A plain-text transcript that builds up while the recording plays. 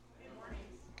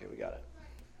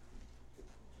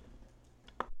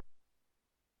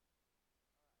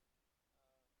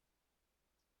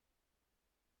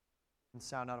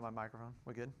sound out of my microphone.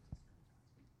 We good?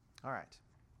 All right.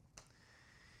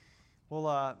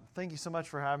 Well, thank you so much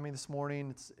for having me this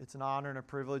morning. It's an honor and a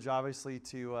privilege, obviously,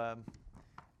 to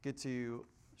get to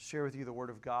share with you the Word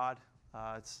of God.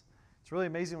 It's really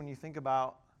amazing when you think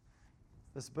about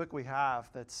this book we have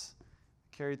that's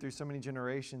carried through so many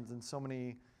generations and so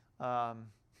many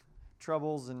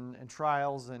troubles and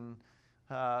trials and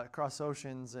across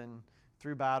oceans and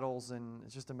through battles, and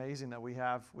it's just amazing that we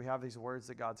have these words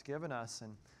that God's given us.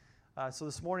 And so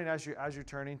this morning, as you're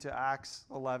turning to Acts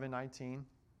 11:19,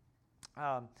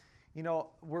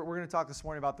 we're going to talk this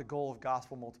morning about the goal of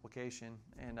gospel multiplication,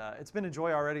 and it's been a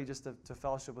joy already just to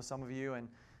fellowship with some of you. And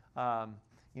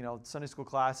Sunday school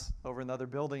class over in the other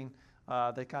building,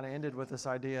 they kind of ended with this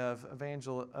idea of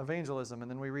evangelism,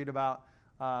 and then we read about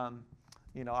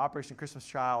Operation Christmas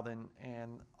Child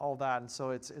and all that, and so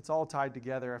it's all tied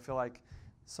together. I feel like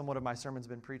somewhat of my sermon's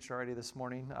been preached already this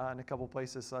morning in a couple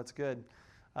places, so that's good.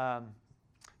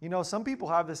 Some people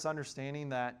have this understanding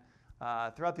that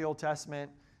throughout the Old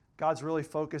Testament, God's really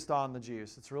focused on the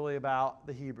Jews. It's really about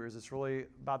the Hebrews. It's really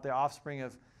about the offspring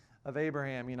of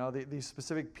Abraham, these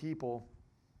specific people.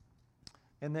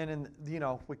 And then,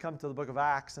 we come to the book of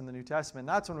Acts in the New Testament.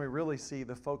 That's when we really see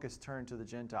the focus turn to the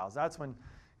Gentiles. That's when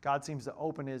God seems to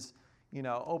open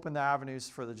the avenues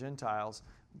for the Gentiles.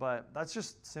 But that's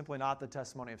just simply not the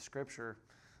testimony of Scripture.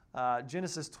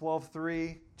 Genesis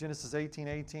 12:3, Genesis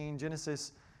 18:18,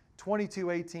 Genesis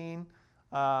 22:18,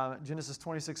 Genesis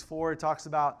 26:4, it talks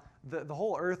about the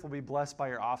whole earth will be blessed by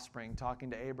your offspring, talking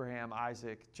to Abraham,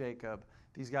 Isaac, Jacob,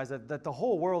 these guys, that the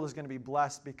whole world is going to be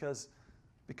blessed because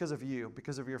of you,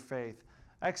 because of your faith.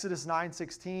 Exodus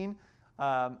 9:16,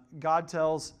 God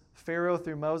tells Pharaoh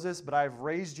through Moses, "But I have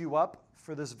raised you up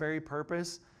for this very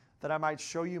purpose, that I might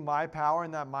show you my power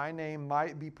and that my name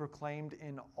might be proclaimed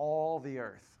in all the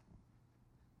earth."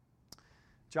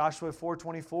 Joshua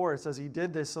 4:24, it says he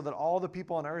did this so that all the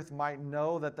people on earth might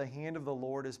know that the hand of the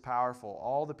Lord is powerful,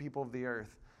 all the people of the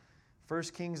earth.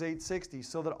 1 Kings 8:60,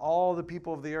 so that all the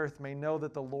people of the earth may know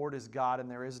that the Lord is God and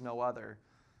there is no other.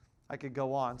 I could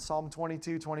go on. Psalm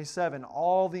 22:27,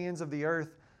 all the ends of the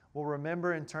earth will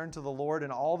remember and turn to the Lord,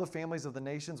 and all the families of the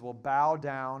nations will bow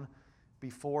down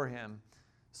before him.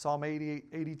 Psalm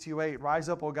 82:8, rise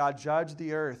up, O God, judge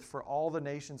the earth, for all the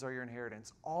nations are your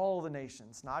inheritance. All the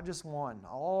nations, not just one,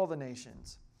 all the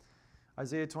nations.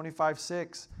 Isaiah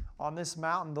 25:6, on this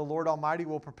mountain the Lord Almighty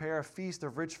will prepare a feast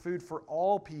of rich food for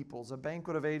all peoples, a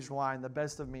banquet of aged wine, the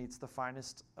best of meats, the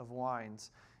finest of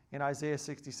wines. In Isaiah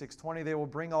 66:20, they will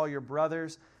bring all your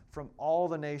brothers from all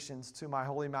the nations to my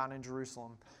holy mountain in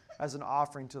Jerusalem as an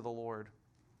offering to the Lord.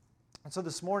 And so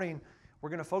this morning, we're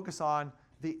going to focus on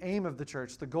the aim of the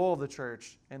church, the goal of the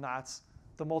church, and that's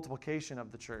the multiplication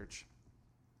of the church.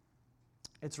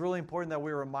 It's really important that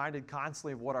we're reminded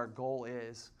constantly of what our goal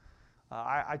is.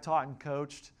 I taught and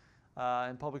coached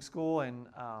in public school, and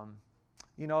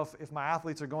if my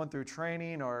athletes are going through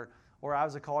training, or I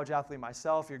was a college athlete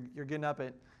myself, you're getting up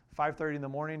at 5:30 in the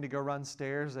morning to go run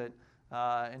stairs in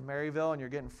Maryville, and you're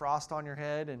getting frost on your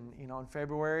head, and in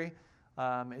February,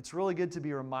 it's really good to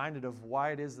be reminded of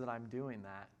why it is that I'm doing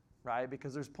that, right?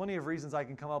 Because there's plenty of reasons I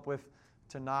can come up with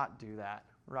to not do that,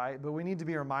 right? But we need to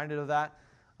be reminded of that.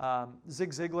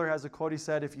 Zig Ziglar has a quote. He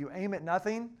said, "If you aim at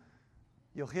nothing,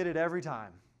 you'll hit it every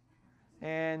time."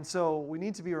 And so we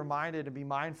need to be reminded and be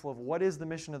mindful of what is the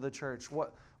mission of the church.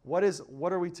 What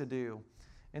are we to do?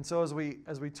 And so as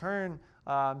we turn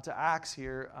to Acts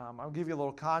here, I'll give you a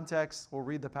little context. We'll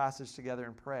read the passage together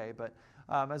and pray. But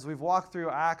as we've walked through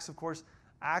Acts, of course,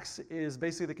 Acts is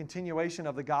basically the continuation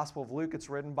of the Gospel of Luke. It's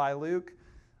written by Luke.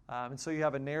 And so you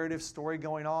have a narrative story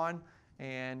going on,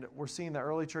 and we're seeing the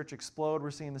early church explode. We're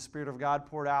seeing the Spirit of God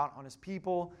poured out on his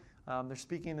people. They're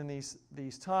speaking in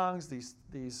these tongues,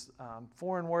 these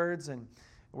foreign words, and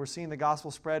we're seeing the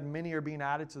gospel spread. Many are being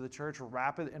added to the church in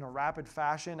a rapid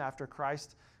fashion after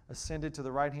Christ ascended to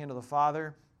the right hand of the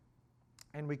Father.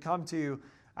 And we come to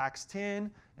Acts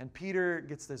 10, and Peter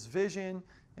gets this vision,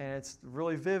 and it's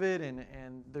really vivid,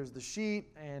 and there's the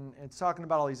sheet, and it's talking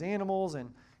about all these animals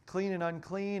and clean and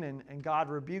unclean, and God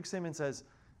rebukes him and says,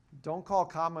 don't call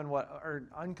common or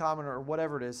uncommon or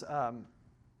whatever it is.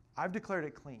 I've declared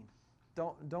it clean.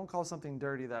 Don't call something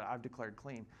dirty that I've declared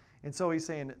clean. And so he's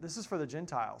saying, this is for the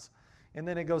Gentiles. And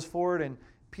then it goes forward, and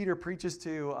Peter preaches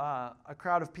to a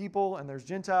crowd of people, and there's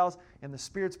Gentiles, and the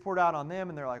Spirit's poured out on them,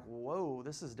 and they're like, whoa,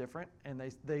 this is different. And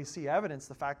they see evidence,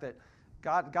 the fact that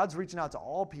God's reaching out to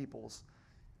all peoples.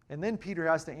 And then Peter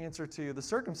has to answer to the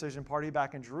circumcision party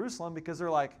back in Jerusalem, because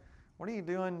they're like, what are you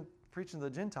doing preaching to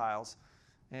the Gentiles?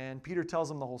 And Peter tells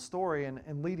them the whole story,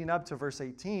 and leading up to verse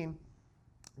 18,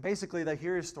 basically they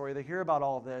hear his story, they hear about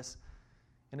all of this,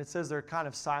 And it says they're kind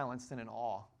of silenced and in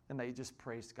awe, and they just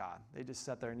praised God. They just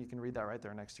sat there, and you can read that right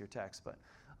there next to your text. But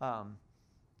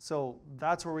so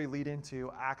that's where we lead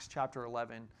into Acts chapter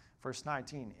 11, verse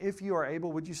 19. If you are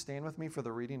able, would you stand with me for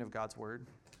the reading of God's word?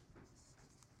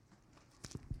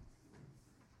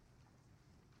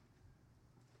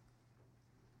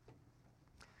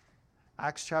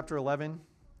 Acts chapter 11,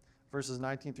 verses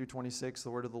 19 through 26,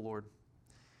 the word of the Lord.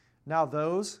 Now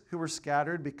those who were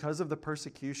scattered because of the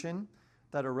persecution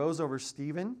that arose over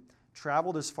Stephen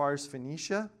traveled as far as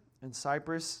Phoenicia and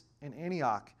Cyprus and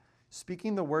Antioch,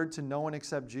 speaking the word to no one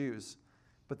except Jews.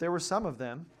 But there were some of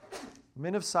them,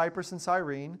 men of Cyprus and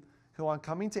Cyrene, who on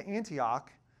coming to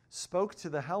Antioch spoke to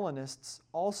the Hellenists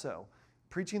also,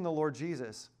 preaching the Lord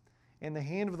Jesus. And the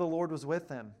hand of the Lord was with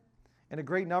them. And a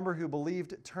great number who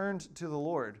believed turned to the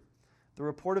Lord. The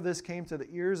report of this came to the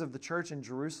ears of the church in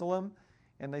Jerusalem,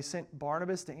 and they sent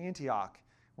Barnabas to Antioch.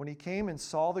 When he came and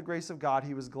saw the grace of God,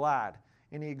 he was glad,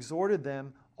 and he exhorted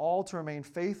them all to remain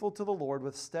faithful to the Lord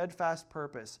with steadfast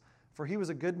purpose, for he was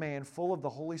a good man, full of the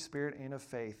Holy Spirit and of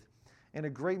faith. And a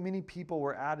great many people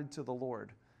were added to the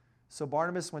Lord. So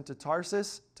Barnabas went to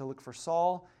Tarsus to look for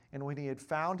Saul, and when he had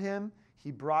found him,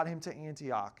 he brought him to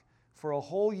Antioch. For a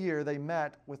whole year they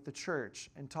met with the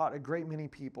church and taught a great many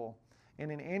people.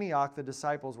 And in Antioch the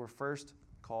disciples were first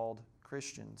called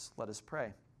Christians. Let us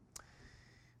pray.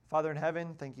 Father in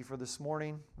heaven, thank you for this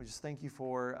morning. We just thank you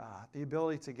for the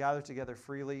ability to gather together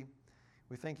freely.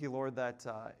 We thank you, Lord, that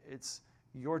it's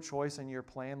your choice and your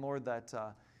plan, Lord, that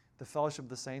the fellowship of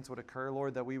the saints would occur,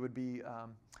 Lord, that we would be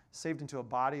saved into a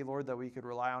body, Lord, that we could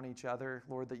rely on each other,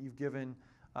 Lord, that you've given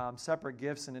separate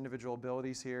gifts and individual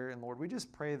abilities here. And Lord, we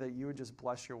just pray that you would just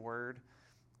bless your word.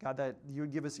 God, that you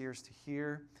would give us ears to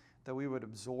hear, that we would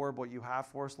absorb what you have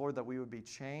for us, Lord, that we would be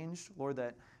changed. Lord,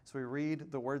 that as we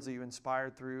read the words that you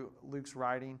inspired through Luke's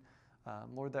writing,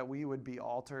 Lord, that we would be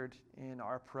altered in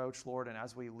our approach, Lord, and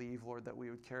as we leave, Lord, that we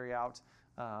would carry out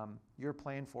your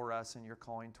plan for us and your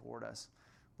calling toward us.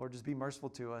 Lord, just be merciful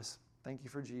to us. Thank you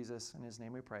for Jesus. In his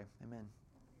name we pray. Amen.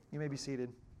 You may be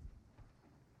seated.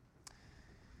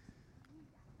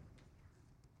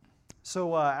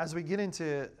 So as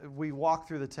we walk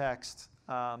through the text,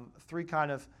 three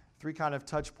kind of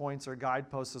touch points or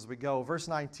guideposts as we go. Verse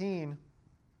 19,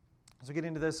 as we get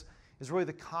into this, is really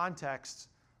the context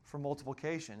for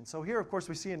multiplication. And so here, of course,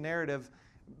 we see a narrative.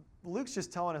 Luke's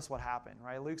just telling us what happened,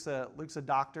 right? Luke's a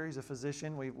doctor. He's a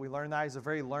physician. We learn that. He's a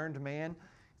very learned man.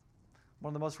 One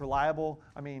of the most reliable.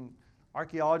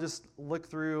 Archaeologists look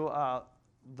through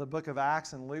the book of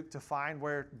Acts and Luke to find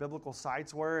where biblical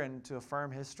sites were and to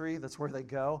affirm history. That's where they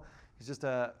go. He's just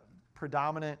a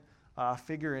predominant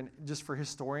figure just for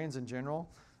historians in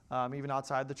general, even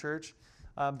outside the church.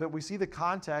 But we see the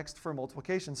context for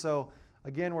multiplication. So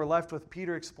again, we're left with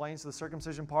Peter explains to the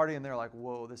circumcision party, and they're like,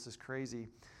 whoa, this is crazy.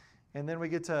 And then we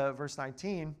get to verse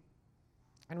 19,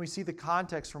 and we see the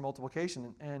context for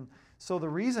multiplication. And so the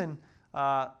reason,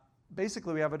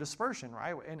 basically we have a dispersion,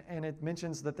 right? And it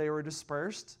mentions that they were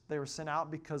dispersed. They were sent out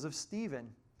because of Stephen.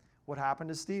 What happened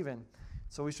to Stephen?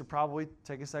 So we should probably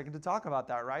take a second to talk about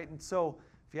that, right? And so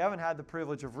if you haven't had the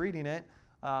privilege of reading it,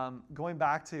 going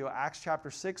back to Acts chapter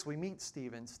 6, we meet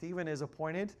Stephen. Stephen is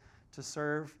appointed to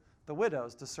serve the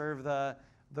widows, to serve the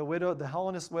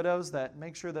Hellenist widows, that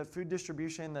make sure that food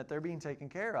distribution, that they're being taken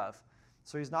care of.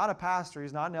 So he's not a pastor,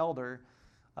 he's not an elder,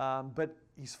 but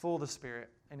he's full of the Spirit,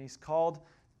 and he's called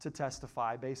to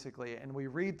testify, basically. And we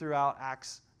read throughout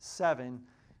Acts 7,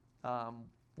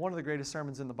 one of the greatest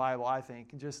sermons in the Bible, I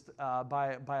think, just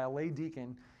by a lay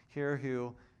deacon here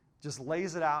who just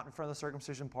lays it out in front of the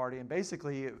circumcision party, and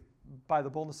basically, by the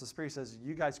boldness of the Spirit, says,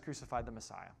 you guys crucified the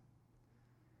Messiah.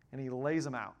 And he lays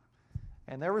them out.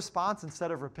 And their response,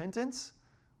 instead of repentance,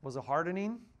 was a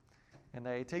hardening, and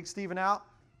they take Stephen out.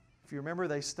 If you remember,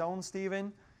 they stone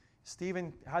Stephen.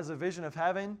 Stephen has a vision of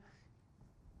heaven.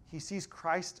 He sees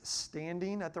Christ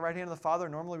standing at the right hand of the Father.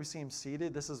 Normally we see him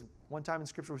seated. This is one time in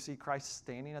Scripture we see Christ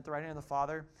standing at the right hand of the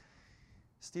Father.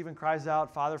 Stephen cries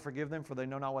out, Father, forgive them, for they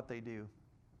know not what they do.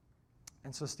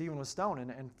 And so Stephen was stoned.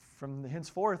 And from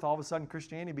henceforth, all of a sudden,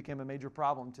 Christianity became a major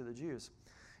problem to the Jews.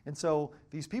 And so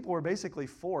these people were basically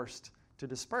forced to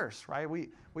disperse, right? We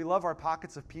love our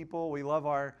pockets of people. We love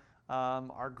our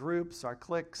groups, our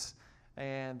cliques.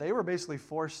 And they were basically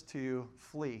forced to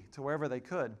flee to wherever they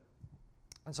could.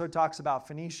 And so it talks about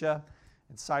Phoenicia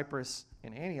and Cyprus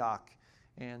and Antioch.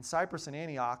 And Cyprus and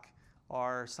Antioch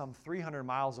are some 300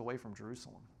 miles away from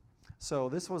Jerusalem. So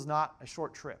this was not a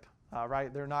short trip,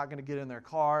 right? They're not going to get in their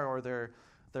car or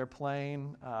their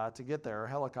plane to get there, or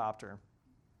helicopter.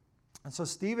 And so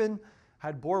Stephen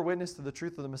had bore witness to the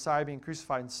truth of the Messiah being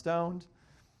crucified and stoned.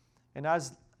 And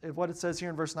as what it says here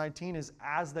in verse 19 is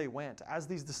as they went, as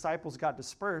these disciples got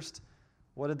dispersed,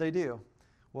 what did they do?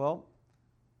 Well,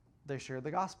 they shared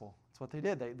the gospel. That's what they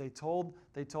did. They told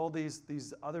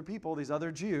these other people, these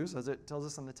other Jews, as it tells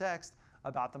us in the text,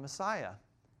 about the Messiah.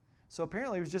 So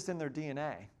apparently it was just in their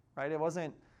DNA, right? It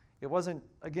wasn't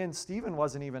again, Stephen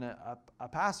wasn't even a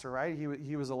pastor, right?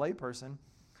 He was a layperson,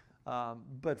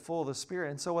 but full of the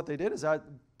Spirit. And so what they did is that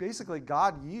basically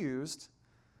God used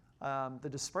the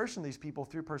dispersion of these people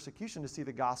through persecution to see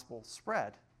the gospel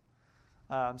spread.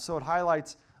 So it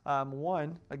highlights,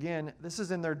 one, again, this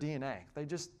is in their DNA. They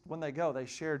just, when they go, they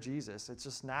share Jesus. It's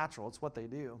just natural. It's what they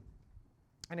do.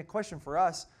 And a question for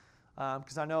us,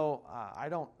 because I know I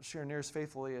don't share near as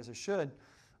faithfully as I should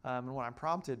and when I'm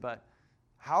prompted, but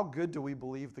how good do we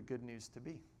believe the good news to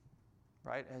be?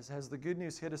 Right? Has the good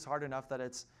news hit us hard enough that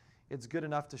it's good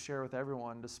enough to share with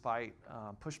everyone despite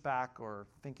pushback or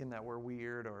thinking that we're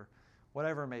weird or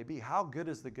whatever it may be? How good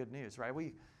is the good news, right?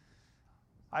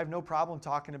 I have no problem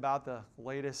talking about the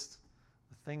latest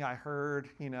thing I heard,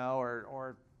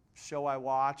 or show I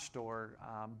watched or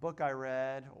book I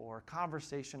read or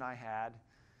conversation I had.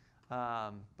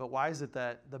 But why is it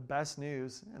that the best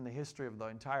news in the history of the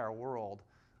entire world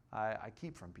I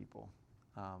keep from people?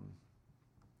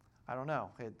 I don't know.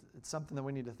 It's something that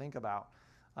we need to think about.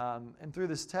 And through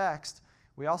this text,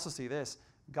 we also see this.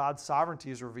 God's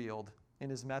sovereignty is revealed in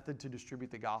his method to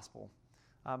distribute the gospel.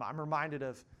 I'm reminded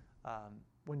of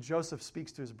when Joseph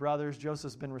speaks to his brothers.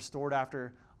 Joseph's been restored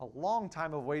after a long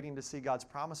time of waiting to see God's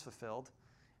promise fulfilled.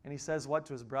 And he says what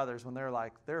to his brothers when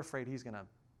they're afraid he's going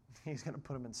to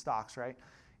put them in stocks, right?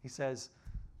 He says,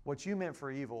 what you meant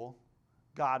for evil,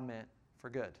 God meant for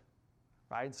good,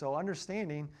 right? So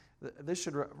understanding, this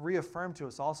should reaffirm to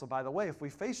us also, by the way, if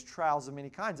we face trials of many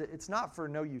kinds, it's not for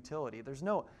no utility.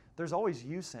 There's always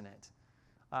use in it.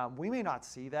 We may not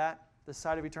see that this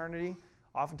side of eternity.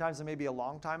 Oftentimes it may be a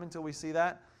long time until we see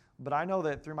that. But I know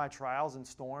that through my trials and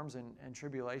storms and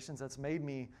tribulations, that's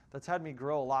had me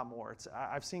grow a lot more.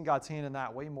 I've seen God's hand in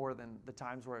that way more than the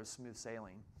times where it was smooth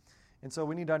sailing. And so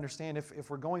we need to understand if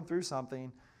we're going through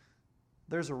something,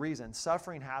 there's a reason.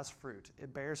 Suffering has fruit.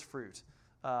 It bears fruit.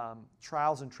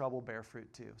 Trials and trouble bear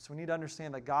fruit too. So we need to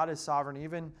understand that God is sovereign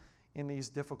even in these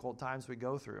difficult times we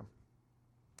go through.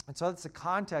 And so that's the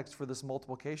context for this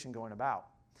multiplication going about.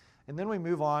 And then we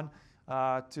move on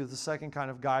to the second kind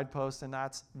of guidepost, and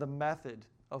that's the method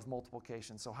of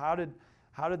multiplication. So how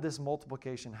did this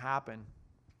multiplication happen?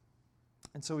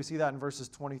 And so we see that in verses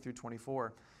 20 through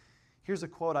 24. Here's a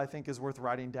quote I think is worth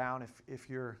writing down if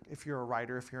you're a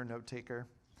writer, if you're a note taker.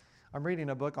 I'm reading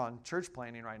a book on church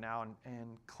planning right now,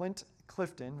 and Clint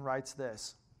Clifton writes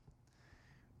this: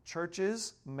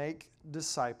 churches make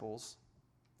disciples,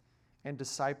 and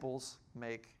disciples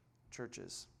make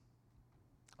churches.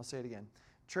 I'll say it again.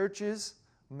 Churches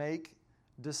make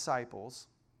disciples,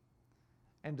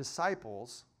 and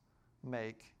disciples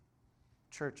make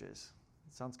churches.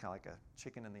 It sounds kind of like a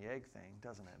chicken and the egg thing,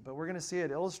 doesn't it? But we're going to see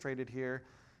it illustrated here,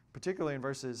 particularly in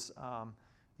verses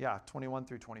 21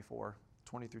 through 24,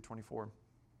 20 through 24.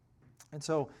 And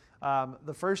so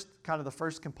the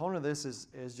first component of this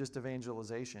is just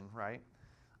evangelization, right?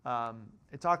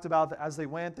 It talked about that as they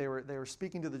went, they were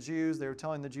speaking to the Jews, they were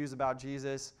telling the Jews about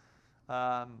Jesus.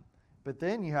 But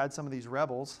then you had some of these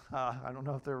rebels. I don't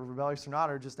know if they were rebellious or not,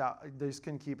 or they just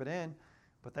couldn't keep it in.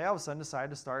 But they all of a sudden decided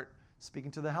to start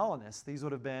speaking to the Hellenists. These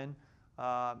would have been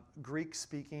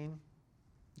Greek-speaking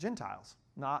Gentiles,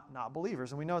 not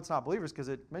believers. And we know it's not believers because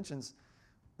it mentions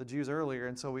the Jews earlier.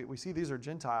 And so we see these are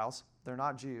Gentiles. They're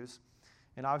not Jews.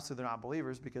 And obviously they're not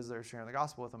believers because they're sharing the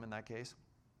gospel with them in that case.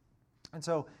 And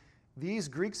so these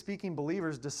Greek-speaking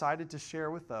believers decided to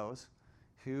share with those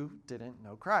who didn't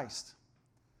know Christ.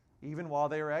 Even while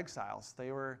they were exiles,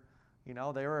 they were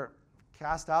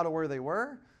cast out of where they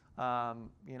were.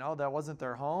 That wasn't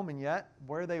their home, and yet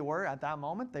where they were at that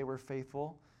moment, they were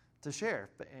faithful to share,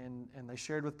 and they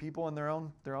shared with people in their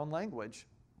own language.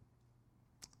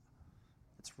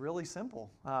 It's really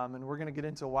simple, and we're going to get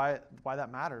into why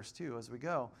that matters too as we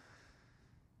go.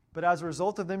 But as a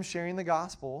result of them sharing the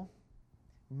gospel,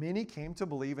 many came to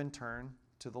believe and turn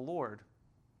to the Lord.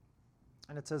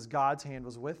 And it says God's hand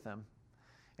was with them.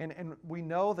 And we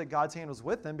know that God's hand was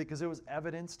with them because it was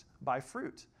evidenced by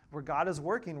fruit. Where God is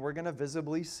working, we're going to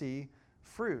visibly see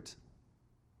fruit.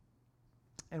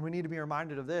 And we need to be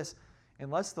reminded of this.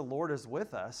 Unless the Lord is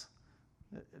with us,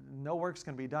 no work's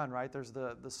going to be done, right? There's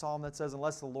the psalm that says,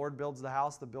 unless the Lord builds the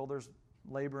house, the builders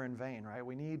labor in vain, right?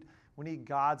 We need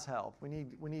God's help. We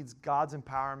need God's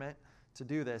empowerment to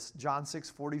do this. John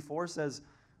 6:44 says,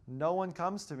 no one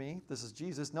comes to me, this is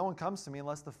Jesus, no one comes to me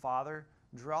unless the Father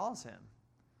draws him.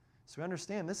 So we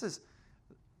understand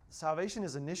salvation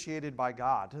is initiated by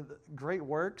God. Great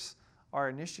works are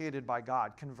initiated by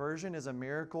God. Conversion is a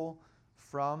miracle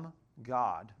from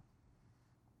God.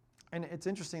 And it's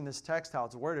interesting, this text, how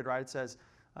it's worded, right? It says,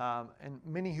 and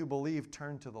many who believe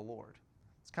turn to the Lord.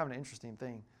 It's kind of an interesting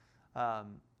thing.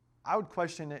 I would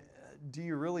question, do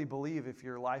you really believe if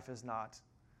your life is not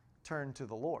turned to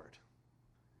the Lord?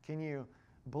 Can you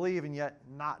believe and yet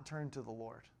not turn to the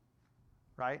Lord?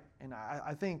 Right? And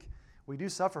I think we do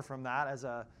suffer from that as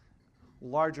a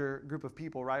larger group of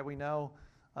people, right? We know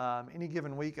any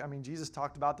given week, Jesus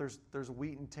talked about there's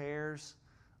wheat and tares.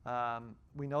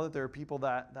 We know that there are people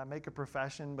that make a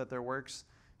profession, but their works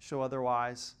show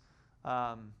otherwise.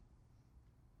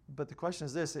 But the question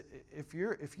is this: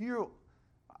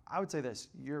 I would say this: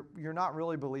 you're not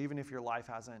really believing if your life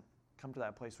hasn't come to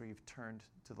that place where you've turned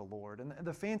to the Lord. And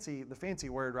the fancy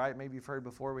word, right? Maybe you've heard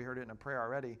before. We heard it in a prayer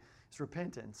already. It's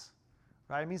repentance,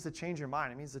 right? It means to change your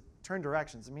mind. It means to turn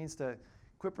directions. It means to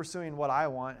quit pursuing what I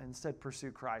want and instead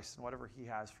pursue Christ and whatever He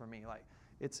has for me. Like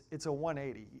it's a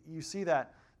 180. You see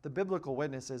that the biblical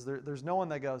witnesses. There's no one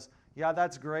that goes, yeah,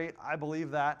 that's great, I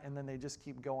believe that, and then they just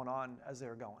keep going on as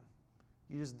they're going.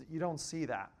 You don't see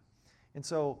that, and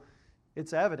so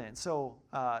it's evident. So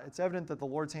it's evident that the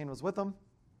Lord's hand was with them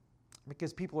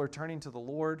because people are turning to the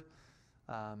Lord.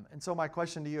 And so my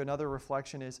question to you, another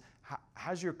reflection is,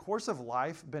 has your course of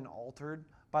life been altered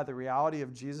by the reality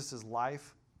of Jesus'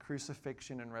 life,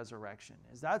 crucifixion, and resurrection?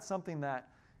 Is that something that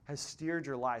has steered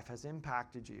your life, has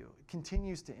impacted you,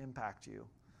 continues to impact you?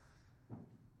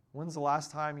 When's the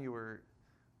last time you were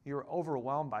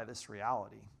overwhelmed by this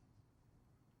reality?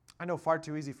 I know far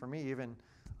too easy for me, even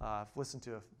I've listened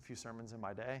to a few sermons in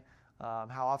my day,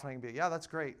 how often I can be, yeah, that's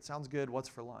great, sounds good, what's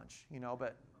for lunch?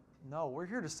 But no, we're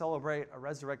here to celebrate a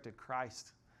resurrected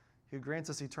Christ who grants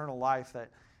us eternal life,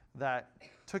 that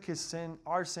took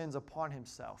our sins upon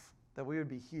Himself, that we would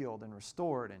be healed and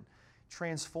restored and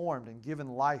transformed and given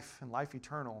life and life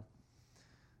eternal.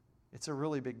 It's a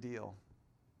really big deal.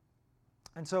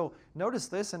 And so notice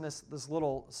this in this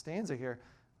little stanza here.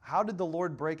 How did the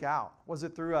Lord break out? Was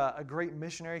it through a great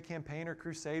missionary campaign or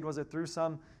crusade? Was it through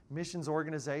some missions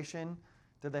organization?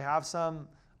 Did they have some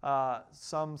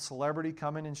celebrity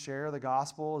come in and share the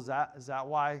gospel? Is that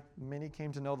why many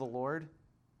came to know the Lord?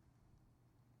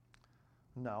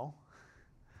 No.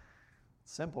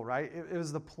 Simple, right? It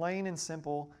was the plain and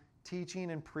simple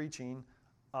teaching and preaching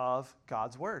of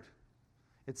God's word.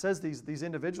 It says these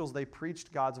individuals, they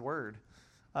preached God's word.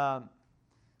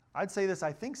 I'd say this,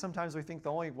 I think sometimes we think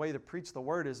the only way to preach the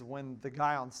word is when the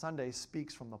guy on Sunday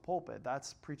speaks from the pulpit.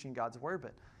 That's preaching God's word,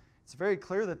 but it's very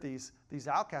clear that these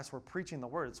outcasts were preaching the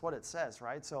word. It's what it says,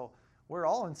 right? So we're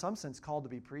all in some sense called to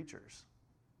be preachers,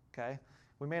 okay?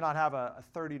 We may not have a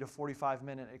 30 to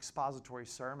 45-minute expository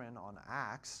sermon on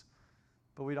Acts,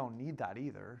 but we don't need that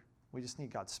either. We just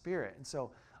need God's Spirit. And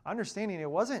so understanding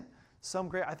it wasn't some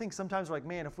great, I think sometimes we're like,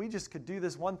 man, if we just could do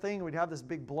this one thing, we'd have this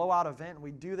big blowout event, and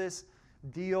we'd do this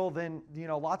deal, then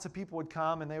lots of people would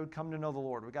come and they would come to know the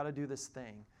Lord. We got to do this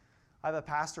thing. I have a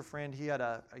pastor friend, he had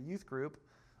a youth group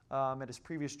at his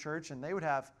previous church, and they would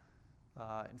have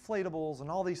inflatables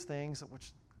and all these things,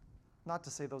 which, not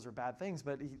to say those are bad things,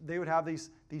 but they would have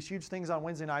these huge things on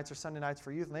Wednesday nights or Sunday nights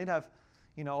for youth, and they'd have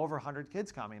over 100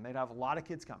 kids coming. They'd have a lot of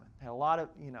kids coming. They had a lot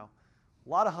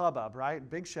of hubbub, right?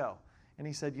 Big show. And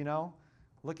he said,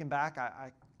 looking back,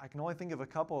 I can only think of a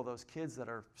couple of those kids that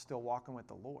are still walking with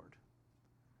the Lord.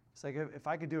 It's like, if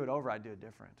I could do it over, I'd do it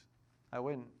different. I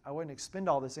wouldn't expend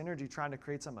all this energy trying to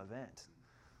create some event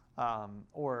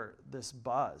or this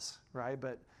buzz, right?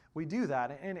 But we do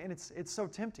that, and it's so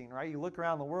tempting, right? You look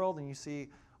around the world and you see,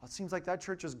 oh, it seems like that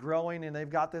church is growing and they've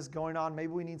got this going on.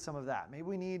 Maybe we need some of that. Maybe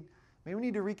we need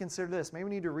to reconsider this. Maybe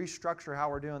we need to restructure how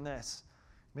we're doing this.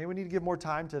 Maybe we need to give more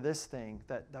time to this thing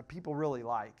that people really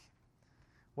like,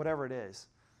 whatever it is.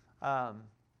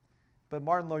 But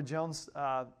Martin Lloyd-Jones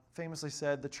famously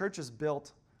said, the church is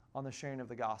built on the sharing of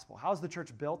the gospel. How is the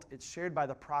church built? It's shared by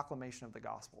the proclamation of the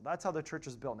gospel. That's how the church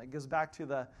is built. And it goes back to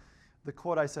the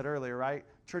quote I said earlier, right?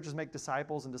 Churches make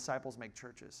disciples and disciples make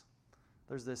churches.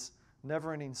 There's this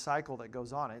never-ending cycle that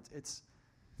goes on. It's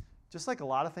just like a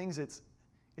lot of things, it's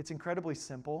incredibly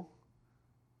simple,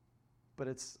 but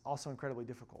it's also incredibly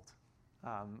difficult.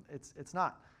 It's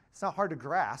not hard to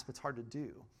grasp, it's hard to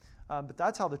do. But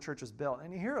that's how the church is built.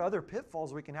 And here are other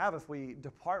pitfalls we can have if we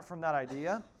depart from that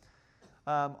idea.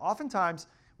 Oftentimes,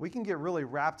 we can get really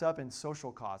wrapped up in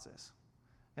social causes.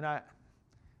 And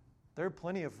there are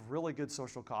plenty of really good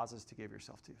social causes to give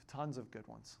yourself to, tons of good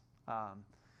ones.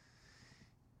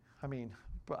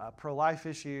 pro-life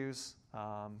issues,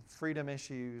 freedom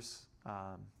issues,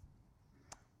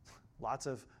 lots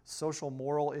of social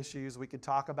moral issues we could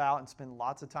talk about and spend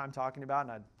lots of time talking about,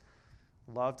 and I'd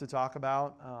love to talk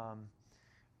about.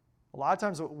 A lot of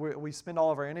times we spend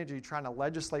all of our energy trying to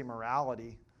legislate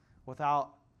morality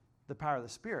without the power of the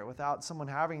Spirit, without someone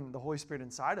having the Holy Spirit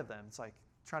inside of them. It's like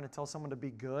trying to tell someone to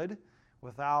be good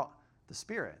without the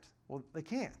Spirit. Well, they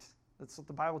can't. That's what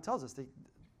the Bible tells us.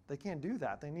 They can't do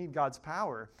that. They need God's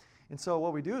power. And so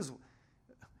what we do is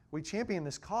we champion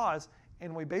this cause,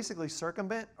 and we basically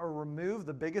circumvent or remove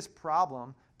the biggest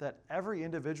problem that every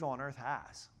individual on earth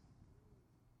has.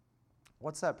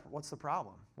 What's the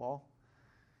problem? Well,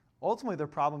 ultimately their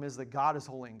problem is that God is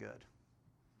holy and good.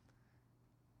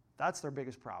 That's their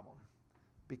biggest problem.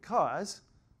 Because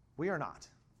we are not.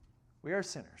 We are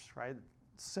sinners, right?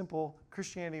 Simple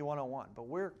Christianity 101. But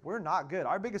we're not good.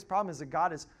 Our biggest problem is that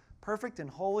God is perfect and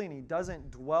holy, and He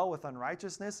doesn't dwell with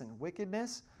unrighteousness and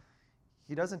wickedness.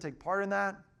 He doesn't take part in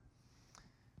that.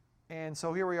 And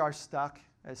so here we are stuck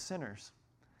as sinners.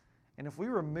 And if we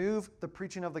remove the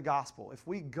preaching of the gospel, if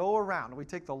we go around, we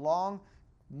take the long,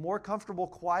 more comfortable,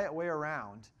 quiet way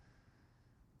around,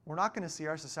 we're not going to see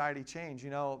our society change.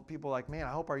 People are like, man,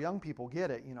 I hope our young people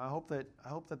get it. I hope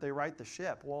that they right the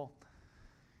ship. Well,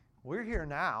 we're here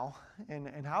now,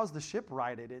 and how's the ship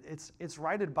righted? It's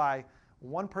righted by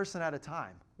one person at a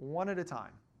time, one at a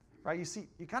time, right?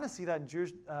 You kind of see that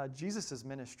in Jesus'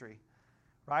 ministry,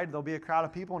 right? There'll be a crowd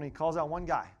of people, and He calls out one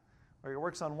guy, or He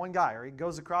works on one guy, or He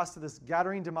goes across to this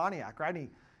Gadarene demoniac, right? And He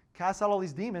casts out all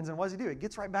these demons, and what does He do? He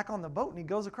gets right back on the boat, and He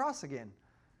goes across again,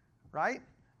 right?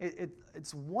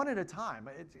 It's one at a time.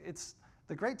 It's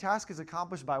the great task is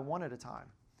accomplished by one at a time,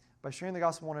 by sharing the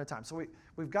gospel one at a time. So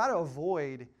we've got to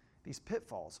avoid these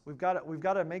pitfalls. We've got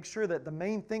to make sure that the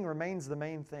main thing remains the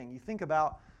main thing. You think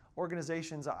about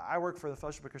organizations. I work for the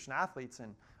Fellowship of Christian Athletes,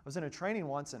 and I was in a training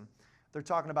once, and they're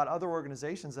talking about other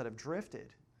organizations that have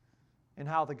drifted and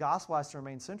how the gospel has to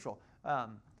remain central.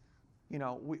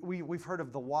 We've heard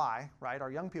of the Y, right? Our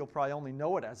young people probably only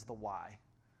know it as the Y,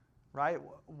 right?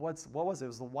 What was it? It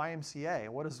was the YMCA.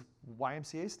 What does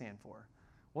YMCA stand for?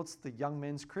 What's the Young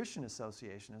Men's Christian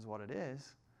Association is what it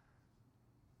is.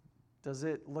 Does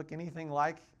it look anything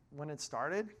like when it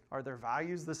started? Are their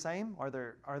values the same? Are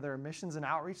their missions and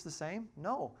outreach the same?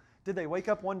 No. Did they wake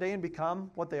up one day and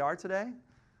become what they are today?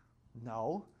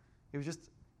 No. It was just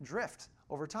drift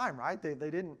over time, right? They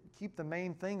didn't keep the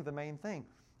main thing the main thing.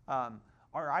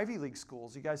 Our Ivy League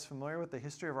schools, you guys familiar with the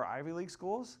history of our Ivy League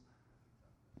schools?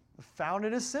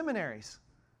 Founded as seminaries,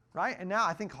 right? And now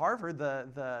I think Harvard,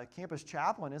 the campus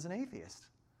chaplain, is an atheist.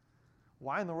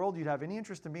 Why in the world you'd have any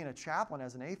interest in being a chaplain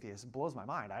as an atheist? It blows my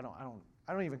mind. I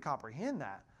don't even comprehend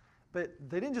that. But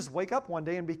they didn't just wake up one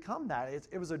day and become that.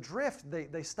 It was a drift.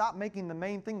 They stopped making the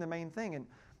main thing the main thing.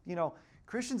 And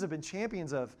Christians have been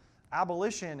champions of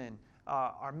abolition and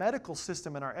our medical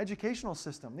system and our educational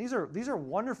system. These are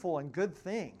wonderful and good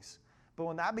things. But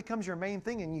when that becomes your main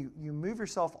thing and you move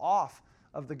yourself off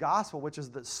of the gospel, which is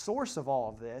the source of all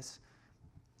of this,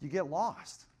 you get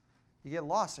lost. You get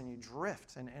lost and you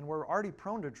drift. And we're already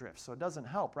prone to drift, so it doesn't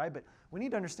help, right? But we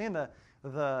need to understand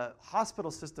the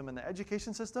hospital system and the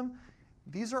education system.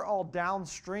 These are all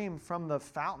downstream from the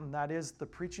fountain that is the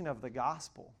preaching of the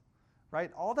gospel,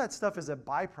 right? All that stuff is a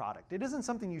byproduct. It isn't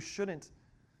something you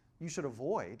should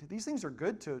avoid. These things are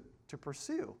good to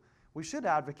pursue. We should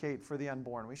advocate for the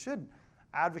unborn. We should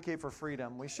advocate for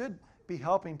freedom. We should be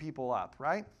helping people up,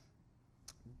 right?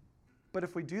 But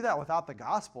if we do that without the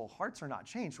gospel, hearts are not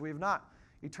changed.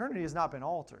 Eternity has not been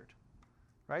altered,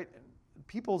 right?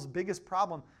 People's biggest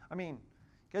problem, you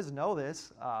guys know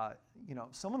this,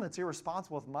 someone that's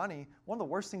irresponsible with money, one of the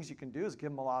worst things you can do is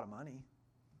give them a lot of money.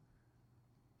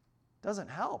 Doesn't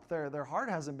help. Their heart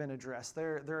hasn't been addressed.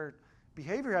 Their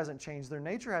behavior hasn't changed. Their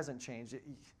nature hasn't changed.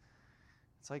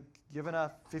 It's like giving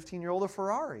a 15-year-old a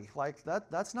Ferrari. Like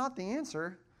that's not the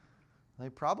answer. They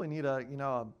probably need a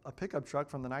pickup truck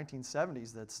from the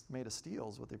 1970s that's made of steel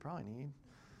is what they probably need.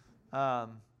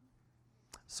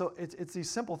 So it's these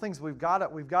simple things. We've got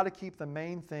to keep the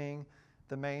main thing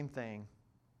the main thing.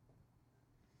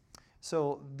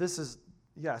 So this is,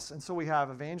 yes, and so we have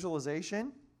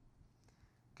evangelization,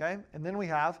 okay? And then we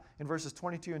have, in verses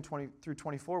 22 and 20 through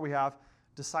 24, we have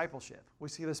discipleship. We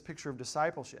see this picture of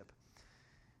discipleship.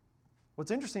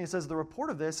 What's interesting, it says the report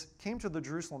of this came to the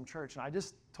Jerusalem church. And I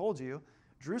just told you,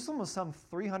 Jerusalem was some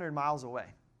 300 miles away.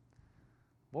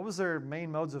 What was their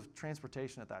main modes of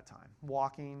transportation at that time?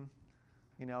 Walking,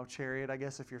 chariot, I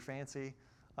guess, if you're fancy.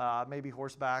 Maybe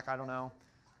horseback, I don't know.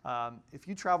 If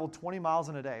you traveled 20 miles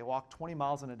in a day, walked 20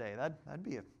 miles in a day, that'd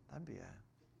be a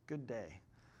good day.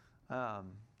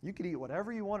 You could eat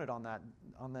whatever you wanted on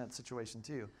that situation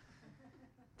too.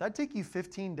 That'd take you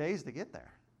 15 days to get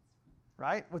there.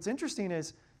 right? What's interesting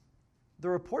is the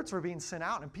reports were being sent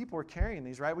out and people were carrying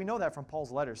these, right? We know that from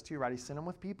Paul's letters too, right? He sent them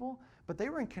with people, but they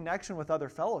were in connection with other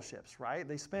fellowships, right?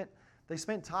 They spent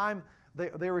time,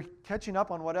 they were catching up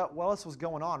on what else was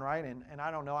going on, right? And I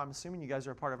don't know, I'm assuming you guys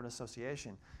are a part of an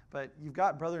association, but you've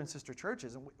got brother and sister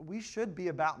churches, and we should be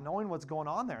about knowing what's going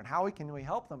on there and how can we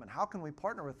help them and how can we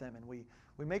partner with them, and we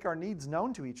make our needs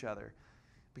known to each other.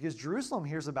 Because Jerusalem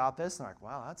hears about this, and they're like,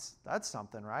 wow, that's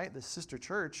something, right? This sister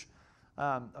church,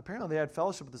 apparently they had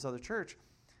fellowship with this other church.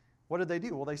 What did they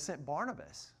do? Well, they sent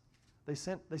Barnabas. They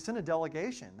sent a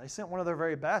delegation. They sent one of their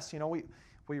very best. You know,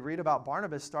 we read about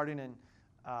Barnabas starting in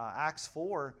Acts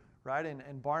 4, right?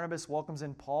 And Barnabas welcomes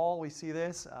in Paul. We see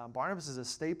this. Barnabas is a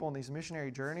staple in these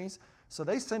missionary journeys. So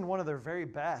they send one of their very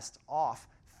best off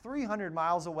 300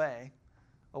 miles away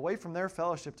from their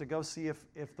fellowship to go see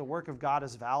if the work of God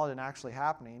is valid and actually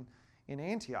happening in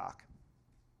Antioch.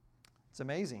 It's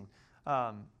amazing.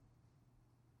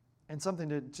 And something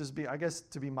to just be, I guess,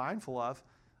 to be mindful of.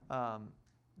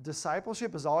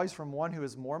 Discipleship is always from one who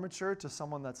is more mature to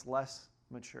someone that's less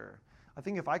mature. I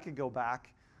think if I could go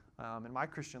back in my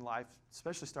Christian life,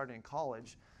 especially starting in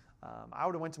college, I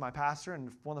would have went to my pastor,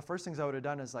 and one of the first things I would have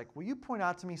done is like, will you point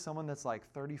out to me someone that's like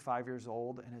 35 years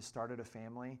old and has started a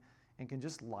family and can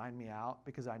just line me out,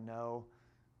 because I know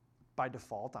by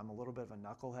default I'm a little bit of a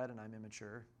knucklehead and I'm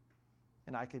immature.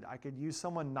 And I could use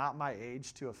someone not my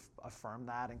age to affirm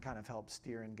that and kind of help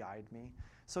steer and guide me.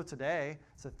 So today,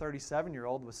 as a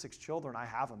 37-year-old with 6 children, I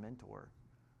have a mentor.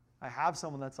 I have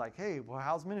someone that's like, hey, well,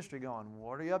 how's ministry going?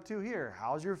 What are you up to here?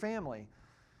 How's your family?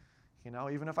 You know,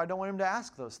 even if I don't want him to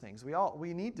ask those things.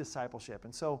 We need discipleship.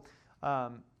 And so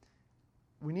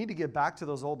we need to get back to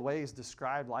those old ways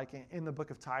described, like in the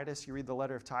book of Titus. You read the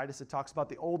letter of Titus, it talks about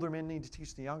the older men need to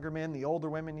teach the younger men. The older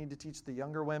women need to teach the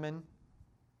younger women.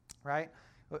 Right?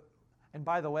 And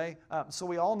by the way, so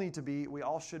we all should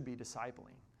be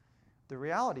discipling. The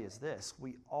reality is this: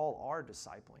 we all are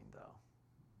discipling, though.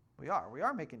 We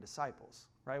are making disciples,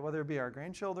 right? Whether it be our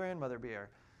grandchildren, whether it be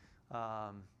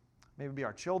maybe be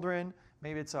our children,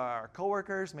 maybe it's our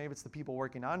coworkers, maybe it's the people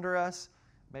working under us,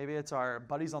 maybe it's our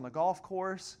buddies on the golf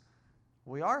course.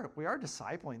 We are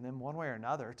discipling them one way or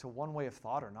another, to one way of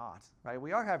thought or not, right?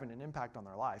 We are having an impact on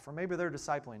their life, or maybe they're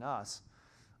discipling us.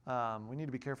 We need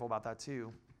to be careful about that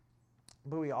too.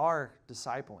 But we are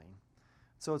discipling.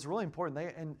 So it's really important.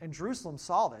 And Jerusalem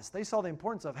saw this. They saw the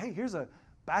importance of, hey, here's a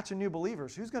batch of new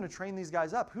believers. Who's going to train these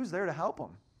guys up? Who's there to help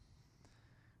them?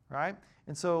 Right?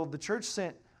 And so the church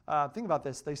sent, think about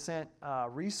this, they sent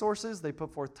resources. They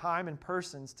put forth time and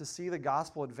persons to see the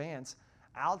gospel advance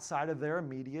outside of their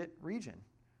immediate region.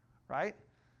 Right?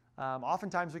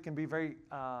 Oftentimes we can be very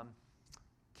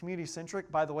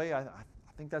community-centric. By the way, I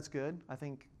think that's good. I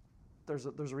think there's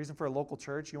a reason for a local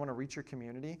church. You want to reach your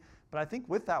community. But I think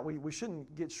with that, we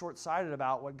shouldn't get short-sighted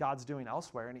about what God's doing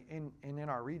elsewhere and in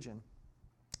our region.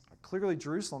 Clearly,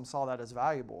 Jerusalem saw that as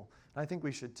valuable. And I think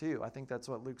we should too. I think that's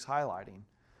what Luke's highlighting.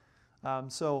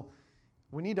 So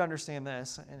we need to understand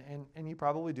this, and you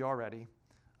probably do already.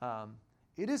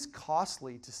 It is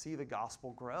costly to see the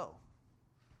gospel grow.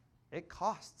 It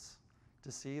costs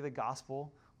to see the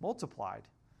gospel multiplied.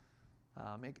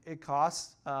 It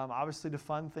costs, obviously, to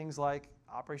fund things like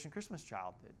Operation Christmas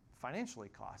Child. It financially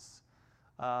costs.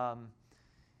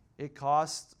 It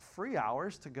costs free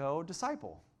hours to go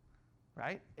disciple,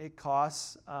 right? It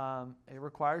costs, it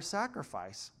requires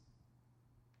sacrifice.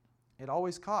 It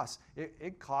always costs.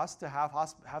 It costs to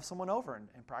have someone over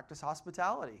and practice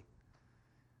hospitality.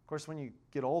 Of course, when you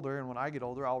get older, and when I get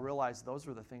older, I'll realize those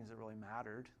were the things that really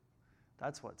mattered.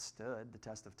 That's what stood the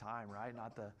test of time, right?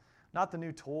 Not the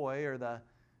new toy or the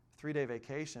 3-day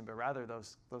vacation, but rather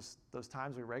those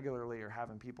times we regularly are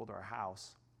having people to our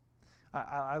house.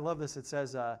 I love this. It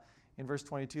says in verse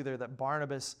 22 there that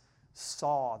Barnabas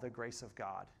saw the grace of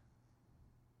God.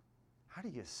 How do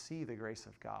you see the grace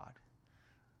of God?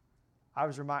 I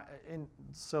was reminded, and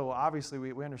so obviously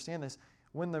we understand this.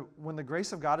 When the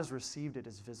grace of God is received, it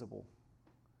is visible.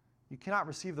 You cannot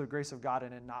receive the grace of God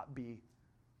and it not be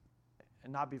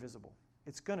visible.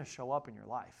 It's going to show up in your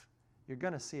life. You're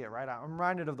going to see it, right? I'm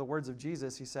reminded of the words of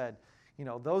Jesus. He said,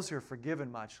 those who are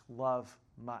forgiven much love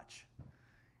much.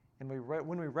 And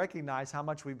when we recognize how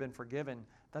much we've been forgiven,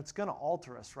 that's going to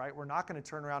alter us, right? We're not going to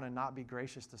turn around and not be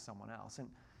gracious to someone else. And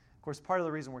of course, part of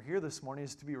the reason we're here this morning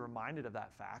is to be reminded of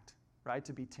that fact, right?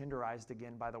 To be tenderized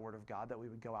again by the word of God, that we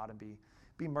would go out and be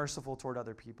merciful toward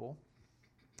other people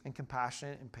and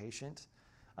compassionate and patient.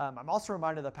 I'm also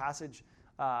reminded of the passage,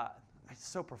 it's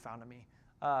so profound to me,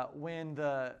 when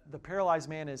the paralyzed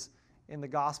man is in the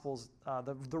Gospels,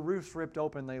 the roof's ripped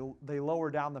open, they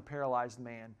lower down the paralyzed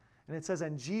man. And it says,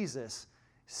 and Jesus,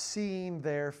 seeing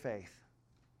their faith.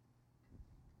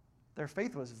 Their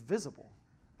faith was visible.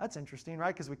 That's interesting,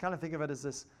 right? Because we kind of think of it as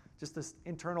this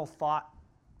internal thought,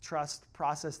 trust,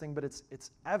 process thing, but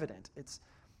it's evident.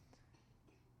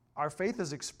 Our faith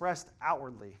is expressed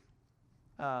outwardly.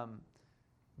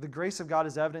 The grace of God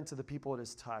is evident to the people it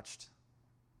has touched.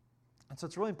 And so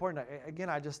it's really important. Again,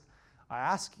 I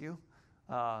ask you,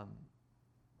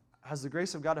 has the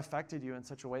grace of God affected you in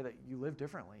such a way that you live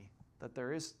differently? That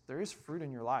there is fruit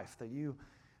in your life, that you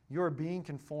are being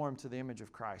conformed to the image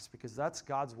of Christ, because that's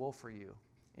God's will for you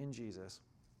in Jesus.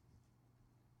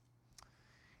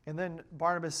 And then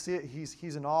Barnabas,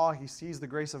 he's in awe. He sees the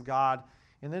grace of God.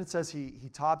 And then it says he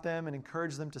taught them and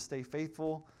encouraged them to stay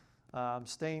faithful, to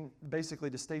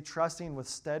stay trusting with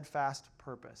steadfast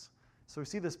purpose. So we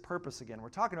see this purpose again. We're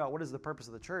talking about what is the purpose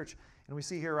of the church. And we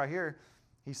see right here,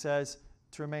 he says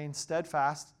to remain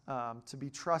steadfast, to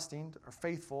be trusting or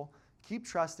faithful. Keep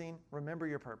trusting. Remember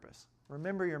your purpose.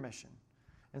 Remember your mission.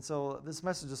 And so this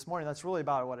message this morning, that's really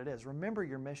about what it is. Remember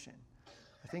your mission.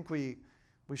 I think we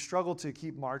struggle to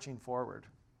keep marching forward.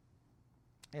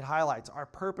 It highlights our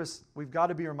purpose. We've got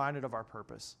to be reminded of our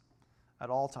purpose at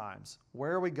all times.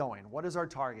 Where are we going? What is our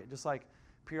target? Just like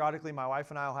periodically my wife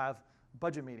and I will have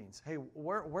budget meetings. Hey,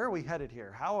 where are we headed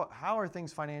here? How are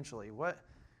things financially? What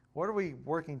are we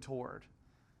working toward?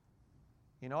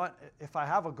 You know what? If I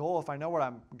have a goal, if I know where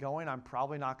I'm going, I'm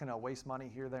probably not going to waste money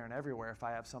here, there, and everywhere if I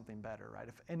have something better, right?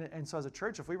 And so as a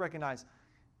church, if we recognize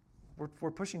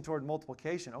we're pushing toward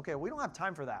multiplication, okay, we don't have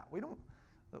time for that.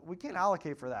 We can't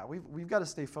allocate for that. We've got to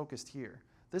stay focused here.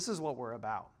 This is what we're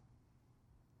about.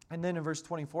 And then in verse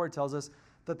 24, it tells us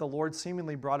that the Lord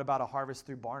seemingly brought about a harvest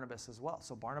through Barnabas as well.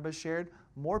 So Barnabas shared,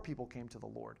 more people came to the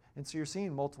Lord. And so you're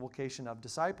seeing multiplication of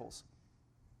disciples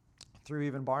through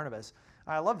even Barnabas.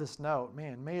 I love this note.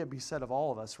 Man, may it be said of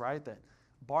all of us, right, that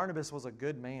Barnabas was a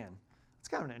good man. It's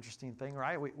kind of an interesting thing,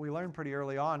 right? We learned pretty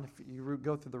early on, if you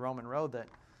go through the Roman road, that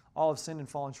all have sinned and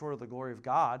fallen short of the glory of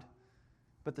God.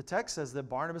 But the text says that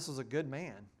Barnabas was a good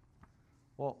man.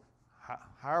 Well,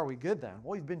 how are we good then?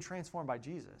 Well, he's been transformed by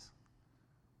Jesus,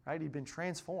 right? He'd been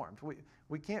transformed.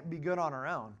 We can't be good on our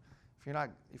own. If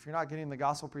you're not getting the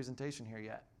gospel presentation here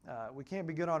yet, we can't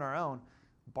be good on our own.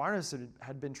 Barnabas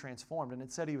had been transformed, and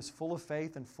it said he was full of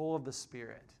faith and full of the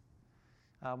Spirit.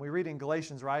 We read in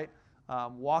Galatians, right?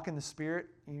 Walk in the Spirit,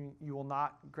 you will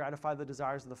not gratify the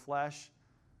desires of the flesh.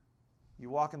 You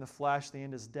walk in the flesh, the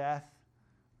end is death,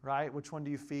 right? Which one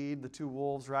do you feed? The two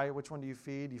wolves, right? Which one do you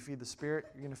feed? You feed the Spirit,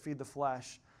 you're going to feed the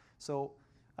flesh. So,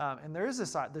 and there is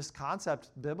this concept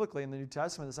biblically in the New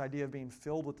Testament, this idea of being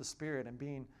filled with the Spirit and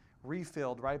being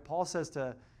refilled, right? Paul says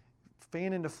to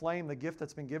fan into flame the gift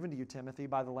that's been given to you, Timothy,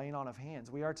 by the laying on of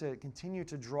hands. We are to continue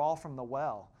to draw from the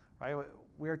well, right?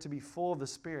 We are to be full of the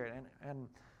Spirit. And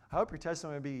I hope your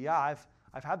testimony would be, yeah,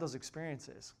 I've had those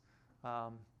experiences.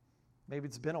 Maybe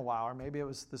it's been a while, or maybe it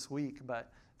was this week,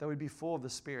 but that we'd be full of the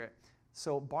Spirit.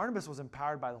 So Barnabas was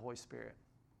empowered by the Holy Spirit.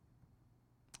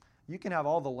 You can have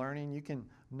all the learning, you can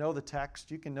know the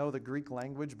text, you can know the Greek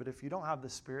language, but if you don't have the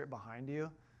Spirit behind you,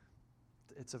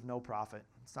 it's of no profit.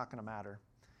 It's not going to matter.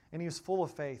 And he was full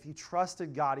of faith. He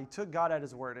trusted God. He took God at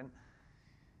his word. And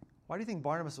why do you think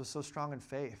Barnabas was so strong in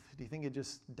faith? Do you think it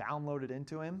just downloaded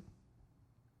into him?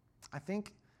 I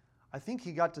think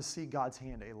he got to see God's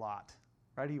hand a lot,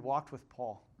 right? He walked with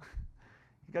Paul.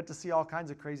 He got to see all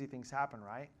kinds of crazy things happen,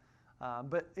 right?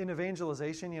 But in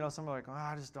evangelization, some are like,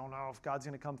 I just don't know if God's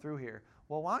going to come through here.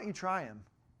 Well, why don't you try him?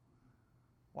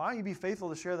 Why don't you be faithful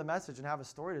to share the message and have a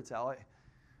story to tell?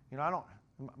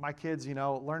 My kids,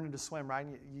 learning to swim, right?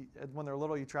 When they're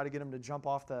little, you try to get them to jump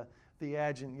off the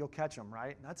edge and you'll catch them,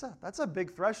 right? And that's a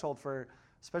big threshold for,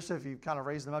 especially if you kind of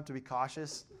raise them up to be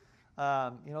cautious.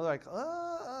 They're like,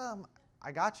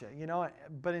 I got you,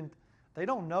 but they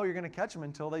don't know you're going to catch them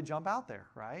until they jump out there,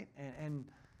 right? And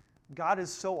God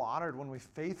is so honored when we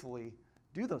faithfully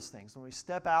do those things. When we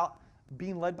step out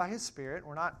being led by His Spirit,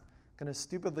 we're not going to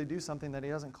stupidly do something that He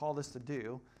hasn't called us to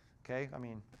do, okay? I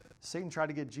mean, Satan tried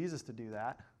to get Jesus to do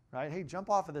that, right? Hey, jump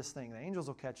off of this thing. The angels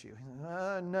will catch you.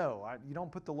 No, you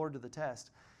don't put the Lord to the test.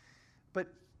 But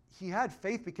he had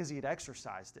faith because he had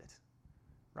exercised it,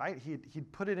 right?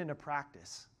 He'd put it into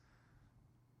practice.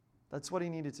 That's what he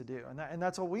needed to do, and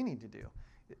that's what we need to do.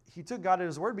 He took God at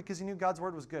His word because he knew God's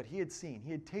word was good. He had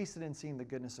tasted and seen the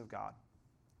goodness of God,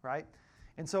 right?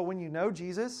 And so when you know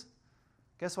Jesus,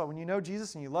 guess what? When you know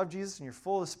Jesus and you love Jesus and you're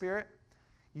full of the Spirit,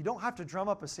 you don't have to drum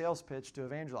up a sales pitch to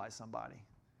evangelize somebody.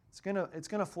 It's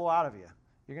gonna flow out of you.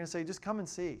 You're gonna say, just come and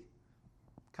see.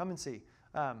 Come and see.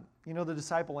 The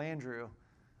disciple Andrew,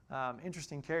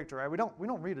 interesting character, right? We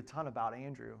don't read a ton about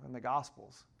Andrew in the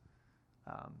Gospels.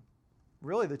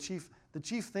 really the chief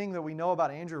thing that we know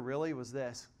about Andrew really was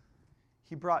this.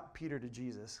 He brought Peter to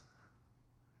Jesus.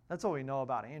 That's what we know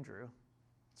about Andrew.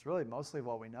 It's really mostly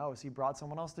what we know is he brought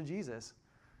someone else to Jesus.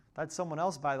 That someone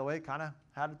else, by the way, kind of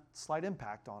had a slight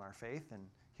impact on our faith and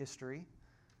history.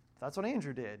 That's what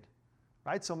Andrew did,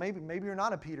 right? So maybe you're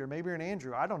not a Peter, maybe you're an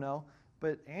Andrew, I don't know.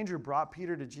 But Andrew brought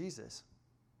Peter to Jesus.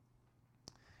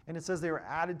 And it says they were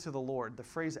added to the Lord. The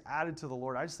phrase added to the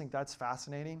Lord, I just think that's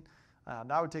fascinating.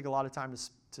 That would take a lot of time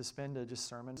to spend to just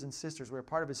sermons. And sisters, we're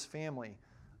part of his family.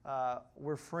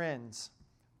 We're friends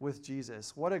with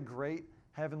Jesus. What a great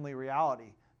heavenly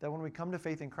reality that when we come to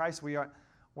faith in Christ, we're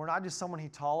not just someone he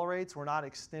tolerates. We're not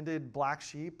extended black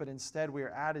sheep, but instead we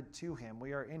are added to him.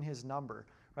 We are in his number.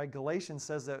 Right? Galatians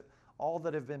says that all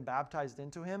that have been baptized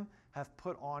into him have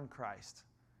put on Christ.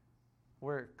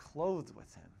 We're clothed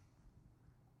with him.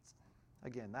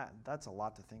 Again, that's a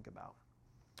lot to think about.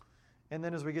 And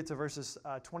then as we get to verses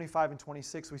 25 and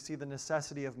 26, we see the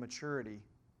necessity of maturity.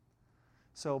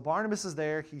 So Barnabas is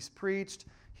there. He's preached.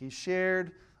 He's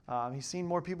shared. He's seen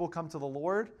more people come to the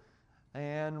Lord.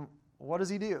 And what does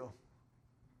he do?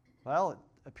 Well, it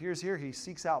appears here he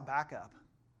seeks out backup.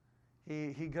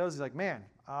 He goes, he's like, man,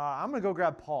 I'm going to go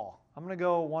grab Paul. I'm going to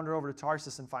go wander over to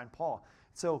Tarsus and find Paul.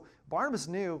 So Barnabas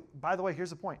knew, by the way, here's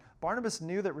the point. Barnabas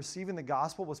knew that receiving the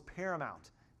gospel was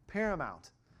paramount.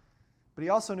 But he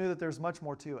also knew that there's much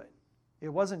more to it. It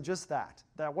wasn't just that.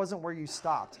 That wasn't where you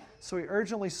stopped. So he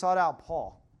urgently sought out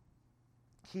Paul.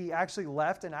 He actually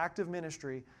left an active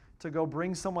ministry to go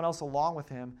bring someone else along with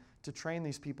him to train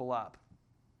these people up.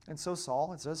 And so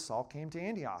Saul came to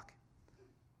Antioch.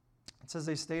 It says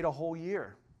they stayed a whole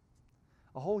year.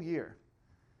 A whole year.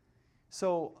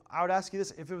 So I would ask you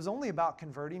this, if it was only about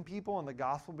converting people and the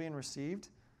gospel being received,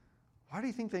 why do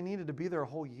you think they needed to be there a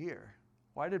whole year?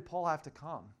 Why did Paul have to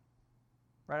come?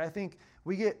 Right? I think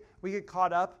we get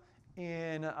caught up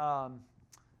in, our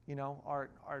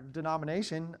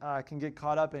denomination can get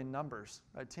caught up in numbers.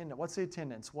 What's the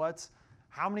attendance?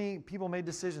 How many people made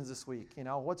decisions this week?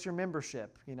 What's your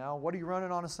membership? What are you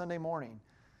running on a Sunday morning?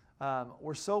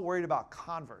 We're so worried about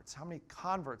converts, how many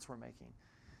converts we're making.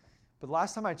 But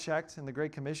last time I checked in the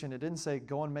Great Commission, it didn't say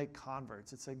go and make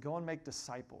converts. It said go and make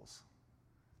disciples.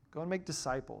 Go and make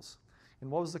disciples. And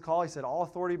what was the call? He said, all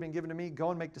authority has been given to me. Go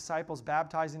and make disciples,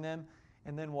 baptizing them.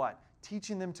 And then what?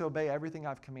 Teaching them to obey everything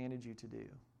I've commanded you to do.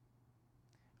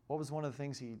 What was one of the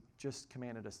things he just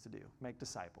commanded us to do? Make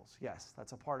disciples. Yes,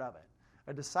 that's a part of it.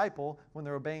 A disciple, when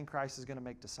they're obeying Christ, is going to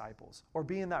make disciples or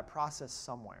be in that process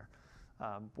somewhere.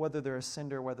 Whether they're a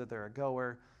sender, whether they're a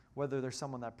goer, whether they're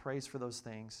someone that prays for those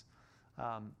things.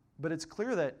 But it's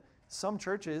clear that some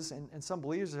churches and some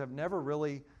believers have never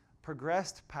really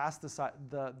progressed past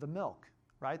the milk,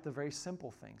 right? The very simple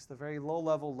things, the very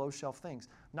low-level, low-shelf things.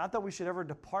 Not that we should ever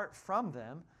depart from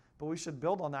them, but we should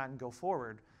build on that and go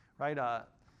forward, right?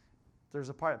 There's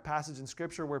a passage in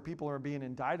Scripture where people are being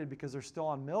indicted because they're still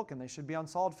on milk and they should be on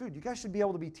solid food. You guys should be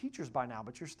able to be teachers by now,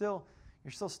 but you're still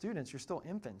students, you're still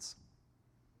infants.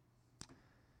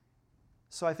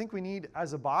 So I think we need,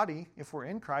 as a body, if we're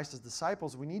in Christ as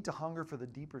disciples, we need to hunger for the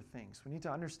deeper things. We need to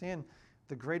understand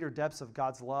the greater depths of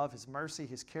God's love, his mercy,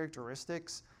 his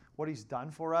characteristics, what he's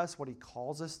done for us, what he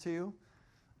calls us to.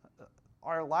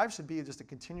 Our lives should be just a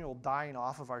continual dying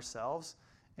off of ourselves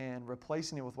and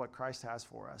replacing it with what Christ has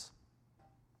for us.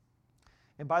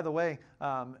 And by the way,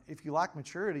 if you lack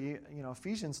maturity,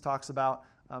 Ephesians talks about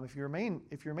if you remain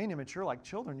immature like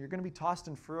children, you're going to be tossed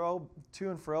to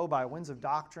and fro by winds of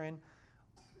doctrine.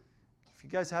 If you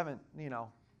guys haven't,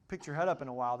 picked your head up in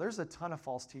a while, there's a ton of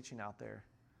false teaching out there.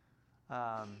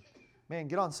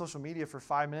 Get on social media for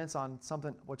 5 minutes on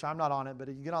something, which I'm not on it, but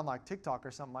if you get on like TikTok or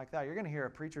something like that, you're going to hear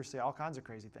a preacher say all kinds of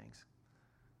crazy things,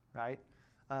 right?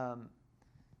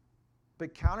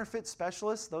 But counterfeit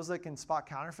specialists, those that can spot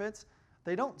counterfeits,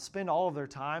 they don't spend all of their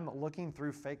time looking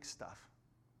through fake stuff.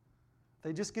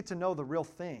 They just get to know the real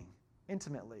thing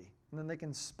intimately, and then they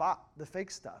can spot the fake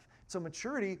stuff. So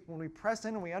maturity, when we press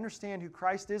in and we understand who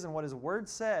Christ is and what his word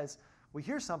says, we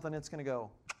hear something, it's going to go,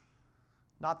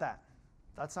 not that.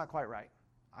 That's not quite right.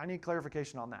 I need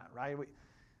clarification on that, right?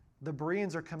 The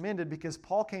Bereans are commended because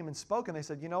Paul came and spoke, and they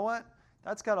said, you know what?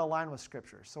 That's got to align with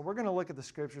Scripture. So we're going to look at the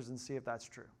Scriptures and see if that's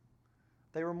true.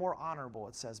 They were more honorable,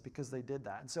 it says, because they did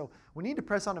that. And so we need to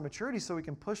press on to maturity so we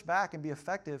can push back and be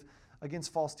effective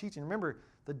against false teaching. Remember,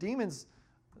 the demons,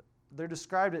 they're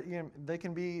described,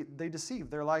 they deceive.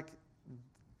 They're like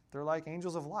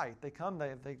angels of light. They come,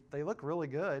 they look really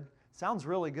good. Sounds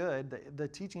really good, the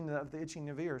teaching of the itching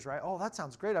of ears, right? Oh, that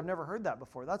sounds great. I've never heard that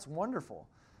before. That's wonderful.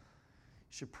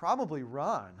 should probably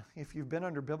run if you've been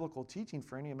under biblical teaching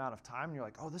for any amount of time and you're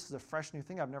like, oh, this is a fresh new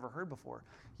thing I've never heard before.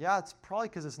 Yeah, it's probably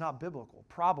because it's not biblical.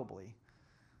 Probably.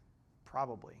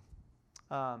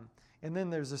 And then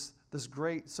there's this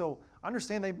great, so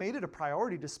understand they made it a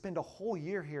priority to spend a whole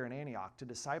year here in Antioch to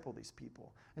disciple these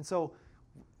people. And so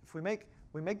if we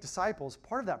make disciples,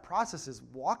 part of that process is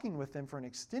walking with them for an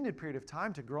extended period of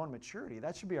time to grow in maturity.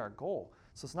 That should be our goal.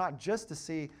 So it's not just to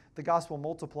see the gospel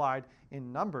multiplied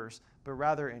in numbers, but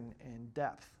rather in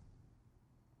depth.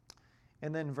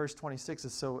 And then verse 26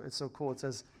 it's so cool. It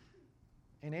says,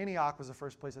 in Antioch was the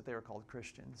first place that they were called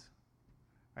Christians.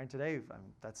 Right? Today,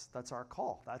 that's our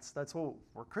call. That's what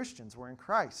we're Christians. We're in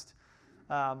Christ.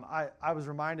 I was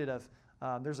reminded of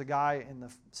there's a guy in the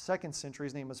 2nd century.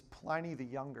 His name was Pliny the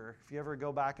Younger. If you ever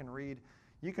go back and read,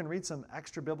 you can read some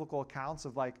extra biblical accounts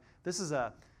of like this is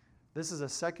a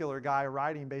secular guy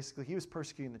writing. Basically, he was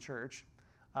persecuting the church.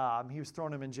 He was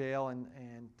throwing him in jail and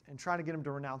trying to get him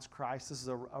to renounce Christ. This is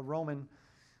a Roman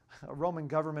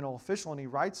governmental official, and he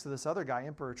writes to this other guy,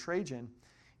 Emperor Trajan.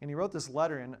 And he wrote this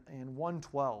letter in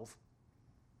 112.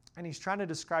 And he's trying to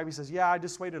describe, he says, yeah, I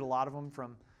dissuaded a lot of them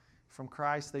from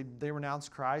Christ. They renounced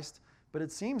Christ. But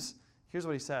it seems, here's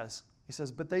what he says. He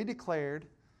says, but they declared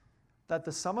that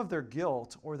the sum of their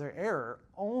guilt or their error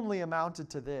only amounted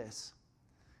to this,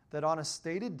 that on a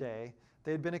stated day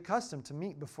they had been accustomed to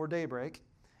meet before daybreak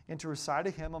and to recite a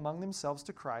hymn among themselves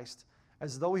to Christ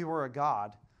as though he were a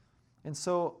god. And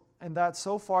that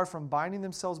so far from binding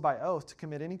themselves by oath to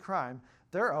commit any crime,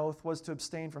 their oath was to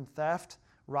abstain from theft,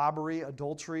 robbery,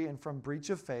 adultery, and from breach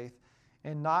of faith,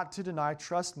 and not to deny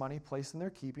trust money placed in their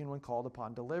keeping when called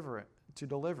upon to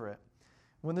deliver it.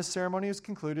 When this ceremony was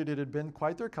concluded, it had been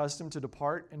quite their custom to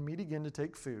depart and meet again to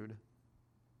take food.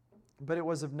 But it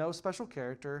was of no special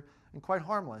character and quite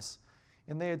harmless.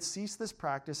 And they had ceased this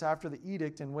practice after the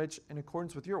edict in which, in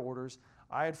accordance with your orders,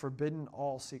 I had forbidden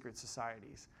all secret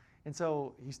societies. And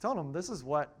so he's telling them this is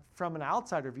what, from an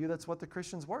outsider view, that's what the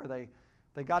Christians were.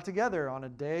 They got together on a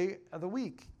day of the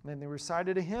week, and they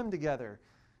recited a hymn together,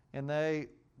 and they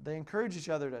encouraged each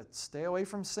other to stay away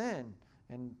from sin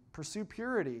and pursue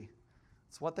purity.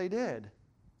 It's what they did.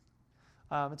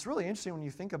 It's really interesting when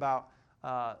you think about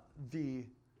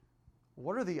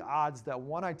what are the odds that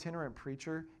one itinerant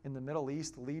preacher in the Middle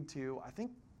East lead to, I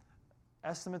think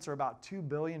estimates are about 2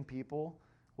 billion people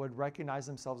would recognize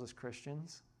themselves as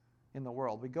Christians in the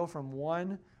world. We go from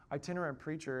one itinerant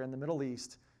preacher in the Middle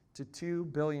East to 2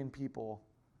 billion people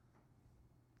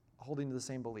holding to the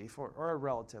same belief, or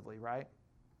relatively, right?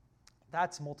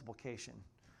 That's multiplication,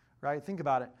 right? Think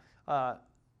about it.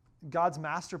 God's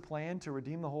master plan to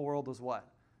redeem the whole world was what?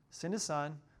 Send his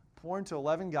son, pour into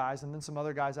 11 guys, and then some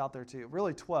other guys out there too.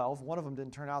 Really 12. One of them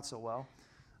didn't turn out so well.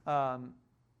 And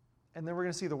then we're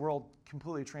going to see the world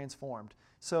completely transformed.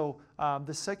 So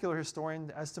the secular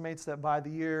historian estimates that by the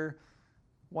year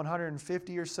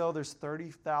 150 or so, there's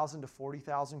 30,000 to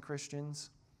 40,000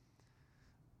 Christians.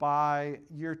 By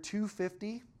year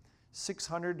 250,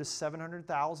 600 to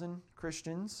 700,000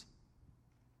 Christians.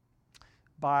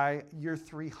 By year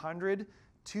 300,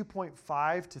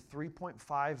 2.5 to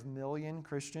 3.5 million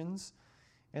Christians.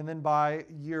 And then by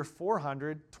year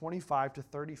 400, 25 to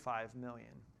 35 million.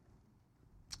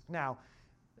 Now,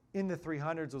 in the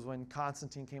 300s was when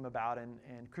Constantine came about and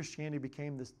Christianity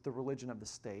became the religion of the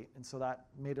state. And so that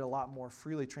made it a lot more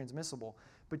freely transmissible.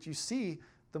 But you see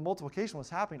the multiplication was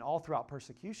happening all throughout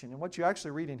persecution. And what you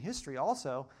actually read in history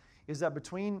also is that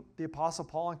between the Apostle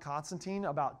Paul and Constantine,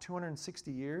 about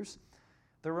 260 years,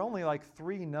 there were only like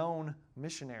 3 known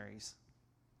missionaries.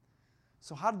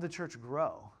 So how did the church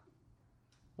grow?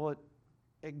 Well,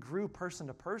 it grew person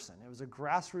to person. It was a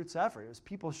grassroots effort. It was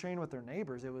people sharing with their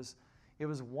neighbors. It was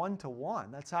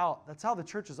one-to-one. That's how the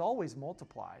church is always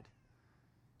multiplied.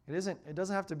 It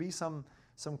doesn't have to be some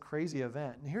crazy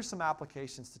event. And here's some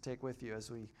applications to take with you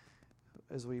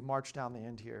as we march down the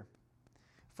end here.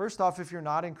 First off, if you're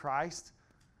not in Christ,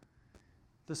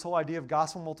 this whole idea of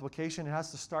gospel multiplication, it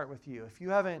has to start with you. If you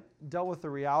haven't dealt with the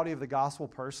reality of the gospel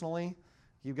personally,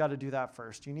 you've got to do that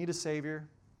first. You need a Savior.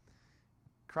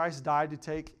 Christ died to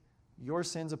take your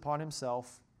sins upon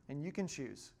himself, and you can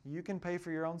choose. You can pay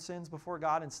for your own sins before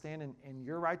God and stand in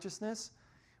your righteousness,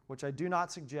 which I do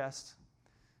not suggest,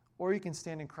 or you can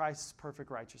stand in Christ's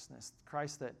perfect righteousness.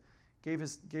 Christ that gave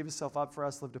himself up for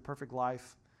us, lived a perfect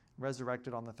life,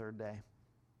 resurrected on the 3rd day.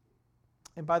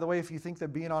 And by the way, if you think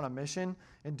that being on a mission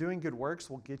and doing good works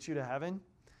will get you to heaven,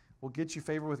 will get you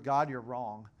favor with God, you're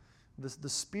wrong. The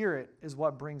Spirit is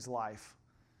what brings life.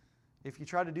 If you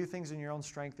try to do things in your own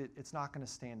strength, it's not going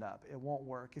to stand up. It won't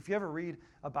work. If you ever read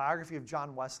a biography of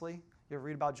John Wesley, you ever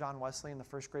read about John Wesley in the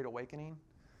First Great Awakening?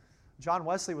 John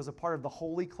Wesley was a part of the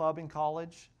Holy Club in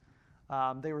college.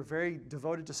 They were very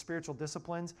devoted to spiritual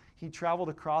disciplines. He traveled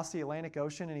across the Atlantic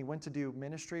Ocean, and he went to do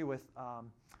ministry with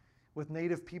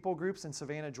native people groups in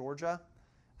Savannah, Georgia.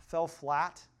 Fell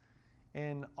flat,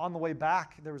 and on the way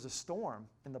back, there was a storm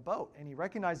in the boat, and he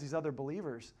recognized these other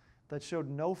believers that showed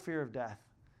no fear of death.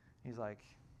 He's like,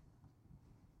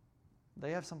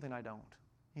 they have something I don't.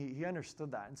 He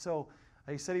understood that. And so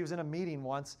he said he was in a meeting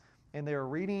once, and they were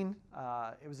reading,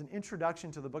 it was an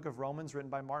introduction to the book of Romans written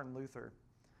by Martin Luther.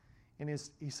 And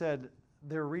he said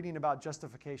they were reading about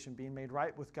justification, being made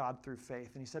right with God through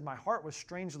faith. And he said, my heart was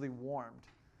strangely warmed.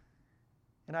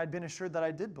 And I'd been assured that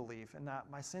I did believe and that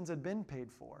my sins had been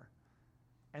paid for.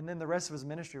 And then the rest of his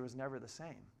ministry was never the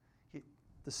same.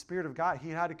 The Spirit of God, he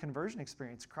had a conversion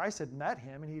experience. Christ had met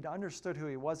him, and he'd understood who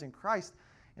he was in Christ.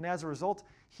 And as a result,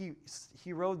 he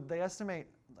rode, they estimate,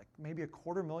 like maybe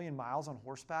 250,000 miles on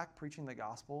horseback preaching the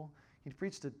gospel. He'd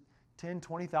preached to 10,000,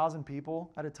 20,000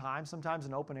 people at a time, sometimes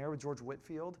in open air with George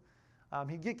Whitefield.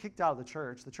 He'd get kicked out of the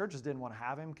church. The churches didn't want to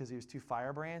have him because he was too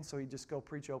firebrand, so he'd just go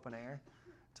preach open air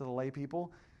to the lay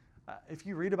people. If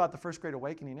you read about the First Great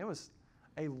Awakening, it was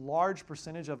a large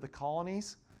percentage of the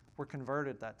colonies were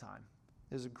converted at that time.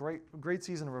 It was a great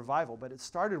season of revival, but it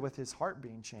started with his heart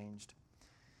being changed.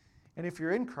 And if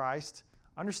you're in Christ,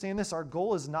 understand this, our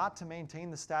goal is not to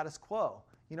maintain the status quo.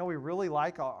 You know, we really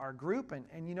like our group,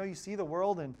 and you know, you see the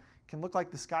world and can look like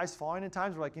the sky's falling at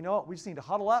times. We're like, you know what, we just need to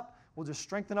huddle up. We'll just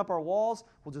strengthen up our walls.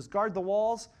 We'll just guard the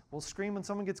walls. We'll scream when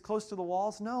someone gets close to the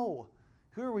walls. No.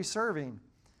 Who are we serving?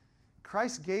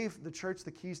 Christ gave the church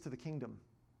the keys to the kingdom.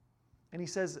 And he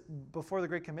says, before the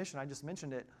Great Commission, I just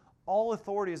mentioned it, all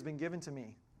authority has been given to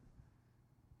me.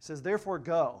 He says, therefore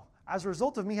go. As a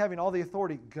result of me having all the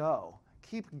authority, go.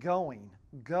 Keep going.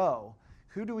 Go.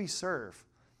 Who do we serve?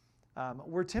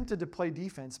 We're tempted to play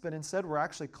defense, but instead we're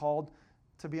actually called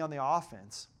to be on the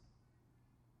offense.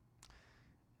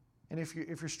 And if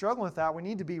you're struggling with that, we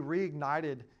need to be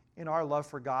reignited in our love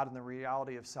for God and the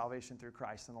reality of salvation through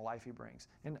Christ and the life he brings.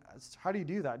 And how do you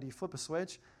do that? Do you flip a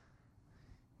switch?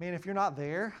 Man, if you're not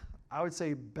there, I would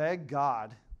say beg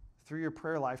God through your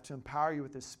prayer life to empower you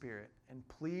with his Spirit and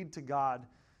plead to God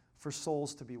for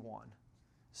souls to be won.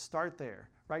 Start there,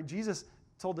 right? Jesus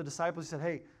told the disciples, he said,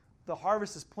 hey, the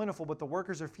harvest is plentiful, but the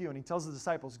workers are few. And he tells the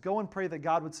disciples, go and pray that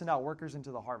God would send out workers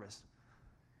into the harvest.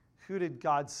 Who did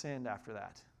God send after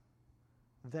that?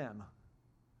 Them.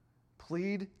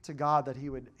 Plead to God that he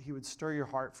would stir your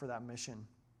heart for that mission.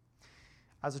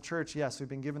 As a church, yes, we've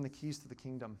been given the keys to the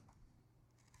kingdom.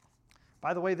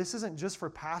 By the way, this isn't just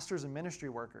for pastors and ministry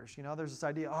workers. You know, there's this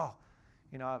idea,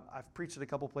 I've preached at a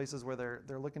couple places where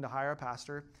they're looking to hire a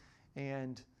pastor,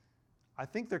 and I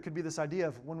think there could be this idea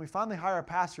of when we finally hire a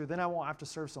pastor, then I won't have to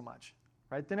serve so much,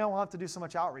 right? Then I won't have to do so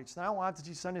much outreach. Then I won't have to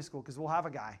teach Sunday school because we'll have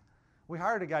a guy. We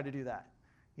hired a guy to do that,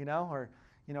 or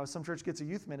some church gets a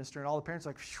youth minister and all the parents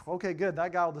are like, okay, good,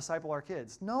 that guy will disciple our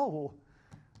kids. No,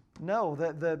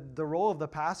 the role of the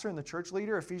pastor and the church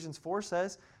leader, Ephesians 4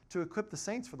 says, to equip the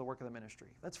saints for the work of the ministry.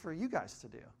 That's for you guys to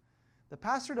do. The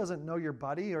pastor doesn't know your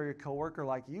buddy or your coworker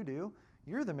like you do.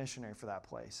 You're the missionary for that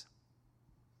place.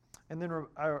 And then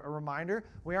a reminder,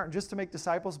 we aren't just to make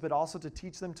disciples, but also to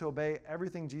teach them to obey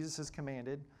everything Jesus has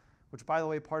commanded, which, by the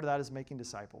way, part of that is making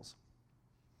disciples.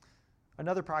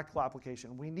 Another practical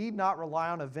application, we need not rely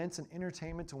on events and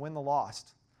entertainment to win the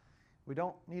lost. We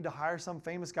don't need to hire some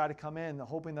famous guy to come in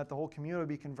hoping that the whole community will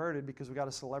be converted because we got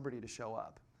a celebrity to show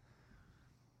up.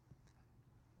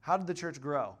 How did the church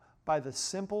grow? By the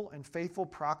simple and faithful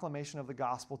proclamation of the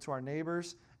gospel to our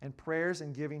neighbors and prayers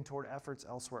and giving toward efforts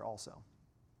elsewhere also.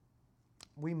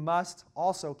 We must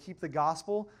also keep the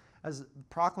gospel as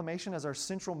proclamation as our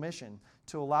central mission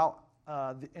to allow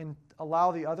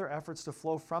the other efforts to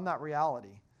flow from that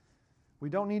reality. We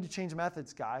don't need to change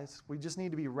methods, guys. We just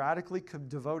need to be radically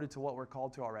devoted to what we're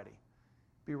called to already.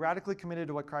 Be radically committed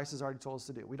to what Christ has already told us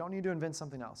to do. We don't need to invent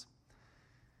something else.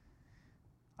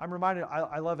 I'm reminded,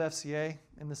 I love FCA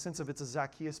in the sense of it's a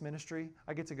Zacchaeus ministry.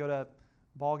 I get to go to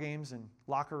ball games and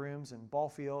locker rooms and ball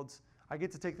fields. I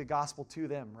get to take the gospel to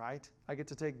them, right? I get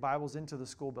to take Bibles into the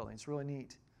school building. It's really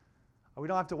neat. We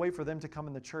don't have to wait for them to come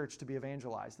in the church to be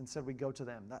evangelized. Instead, we go to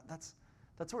them. That's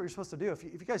what you're supposed to do. If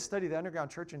you guys study the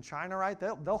underground church in China, right,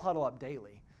 they'll huddle up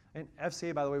daily. And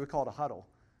FCA, by the way, we call it a huddle,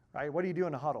 right? What do you do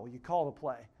in a huddle? You call the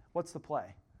play. What's the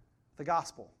play? The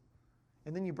gospel.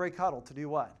 And then you break huddle to do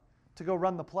what? To go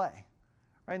run the play.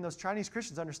 Right? And those Chinese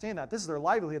Christians understand that. This is their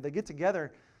livelihood. They get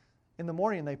together in the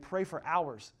morning and they pray for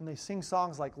hours. And they sing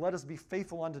songs like, let us be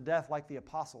faithful unto death like the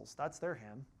apostles. That's their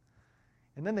hymn.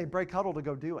 And then they break huddle to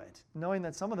go do it, knowing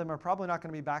that some of them are probably not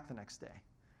going to be back the next day.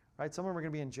 Right? Some of them are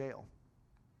going to be in jail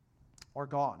or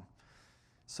gone.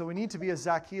 So we need to be a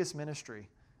Zacchaeus ministry.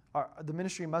 The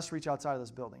ministry must reach outside of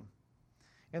this building.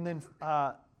 And then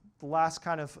the last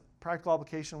kind of practical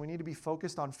application, we need to be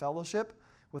focused on fellowship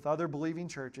with other believing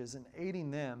churches and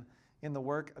aiding them in the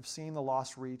work of seeing the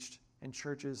lost reached and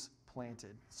churches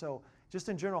planted. So just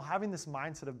in general, having this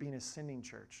mindset of being a sending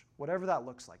church, whatever that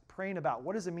looks like, praying about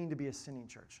what does it mean to be a sending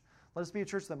church? Let us be a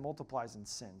church that multiplies and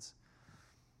sins.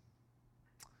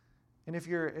 And if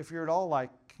you're at all like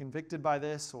convicted by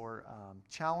this or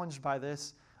challenged by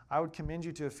this, I would commend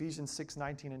you to Ephesians 6,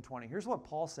 19 and 20. Here's what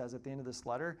Paul says at the end of this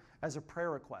letter as a prayer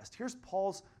request. Here's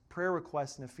Paul's prayer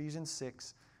request in Ephesians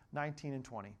 6, 19 and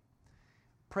 20.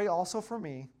 Pray also for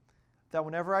me that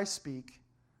whenever I speak,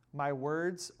 my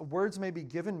words may be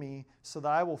given me so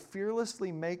that I will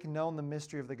fearlessly make known the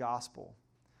mystery of the gospel,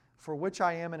 for which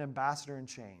I am an ambassador in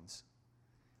chains.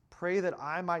 Pray that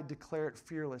I might declare it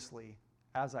fearlessly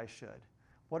as I should.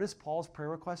 What is Paul's prayer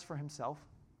request for himself?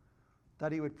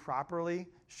 That he would properly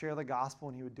share the gospel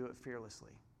and he would do it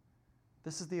fearlessly.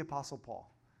 This is the Apostle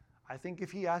Paul. I think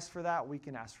if he asked for that, we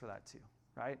can ask for that too,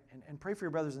 right? And pray for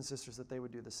your brothers and sisters that they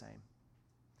would do the same.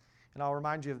 And I'll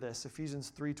remind you of this,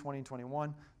 Ephesians 3, 20 and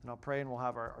 21, and I'll pray and we'll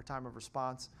have our time of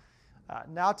response.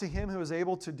 Now to him who is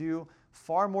able to do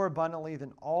far more abundantly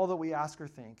than all that we ask or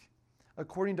think,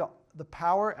 according to the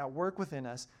power at work within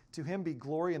us, to him be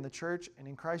glory in the church and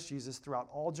in Christ Jesus throughout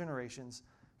all generations,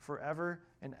 forever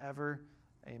and ever.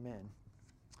 Amen.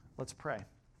 Let's pray.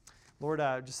 Lord,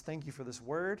 just thank you for this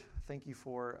word. Thank you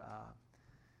for,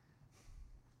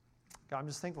 God, I'm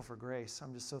just thankful for grace.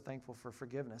 I'm just so thankful for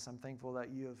forgiveness. I'm thankful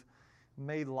that you have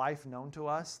made life known to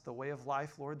us, the way of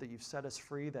life, Lord, that you've set us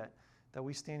free, that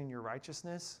we stand in your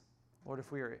righteousness. Lord,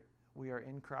 if we are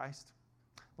in Christ.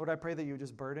 Lord, I pray that you would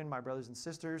just burden my brothers and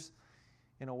sisters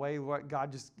in a way,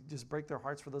 God, just break their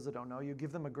hearts for those that don't know you.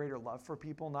 Give them a greater love for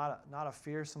people, not a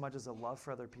fear so much as a love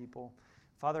for other people.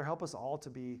 Father, help us all to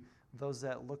be those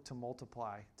that look to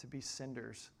multiply, to be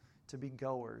senders, to be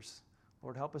goers.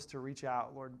 Lord, help us to reach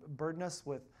out. Lord, burden us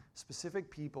with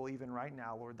specific people even right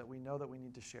now, Lord, that we know that we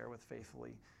need to share with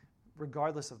faithfully,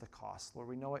 regardless of the cost. Lord,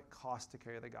 we know it costs to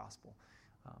carry the gospel.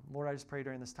 Lord, I just pray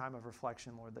during this time of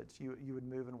reflection, Lord, that you would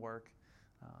move and work.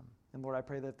 And Lord, I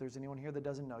pray that if there's anyone here that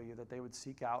doesn't know you, that they would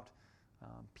seek out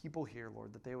people here,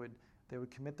 Lord, that they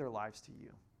would commit their lives to you.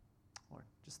 Lord,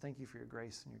 just thank you for your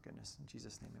grace and your goodness. In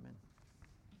Jesus' name, amen.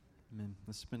 Amen.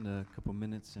 Let's spend a couple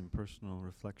minutes in personal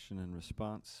reflection and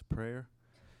response prayer,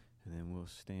 and then we'll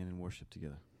stand and worship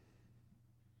together.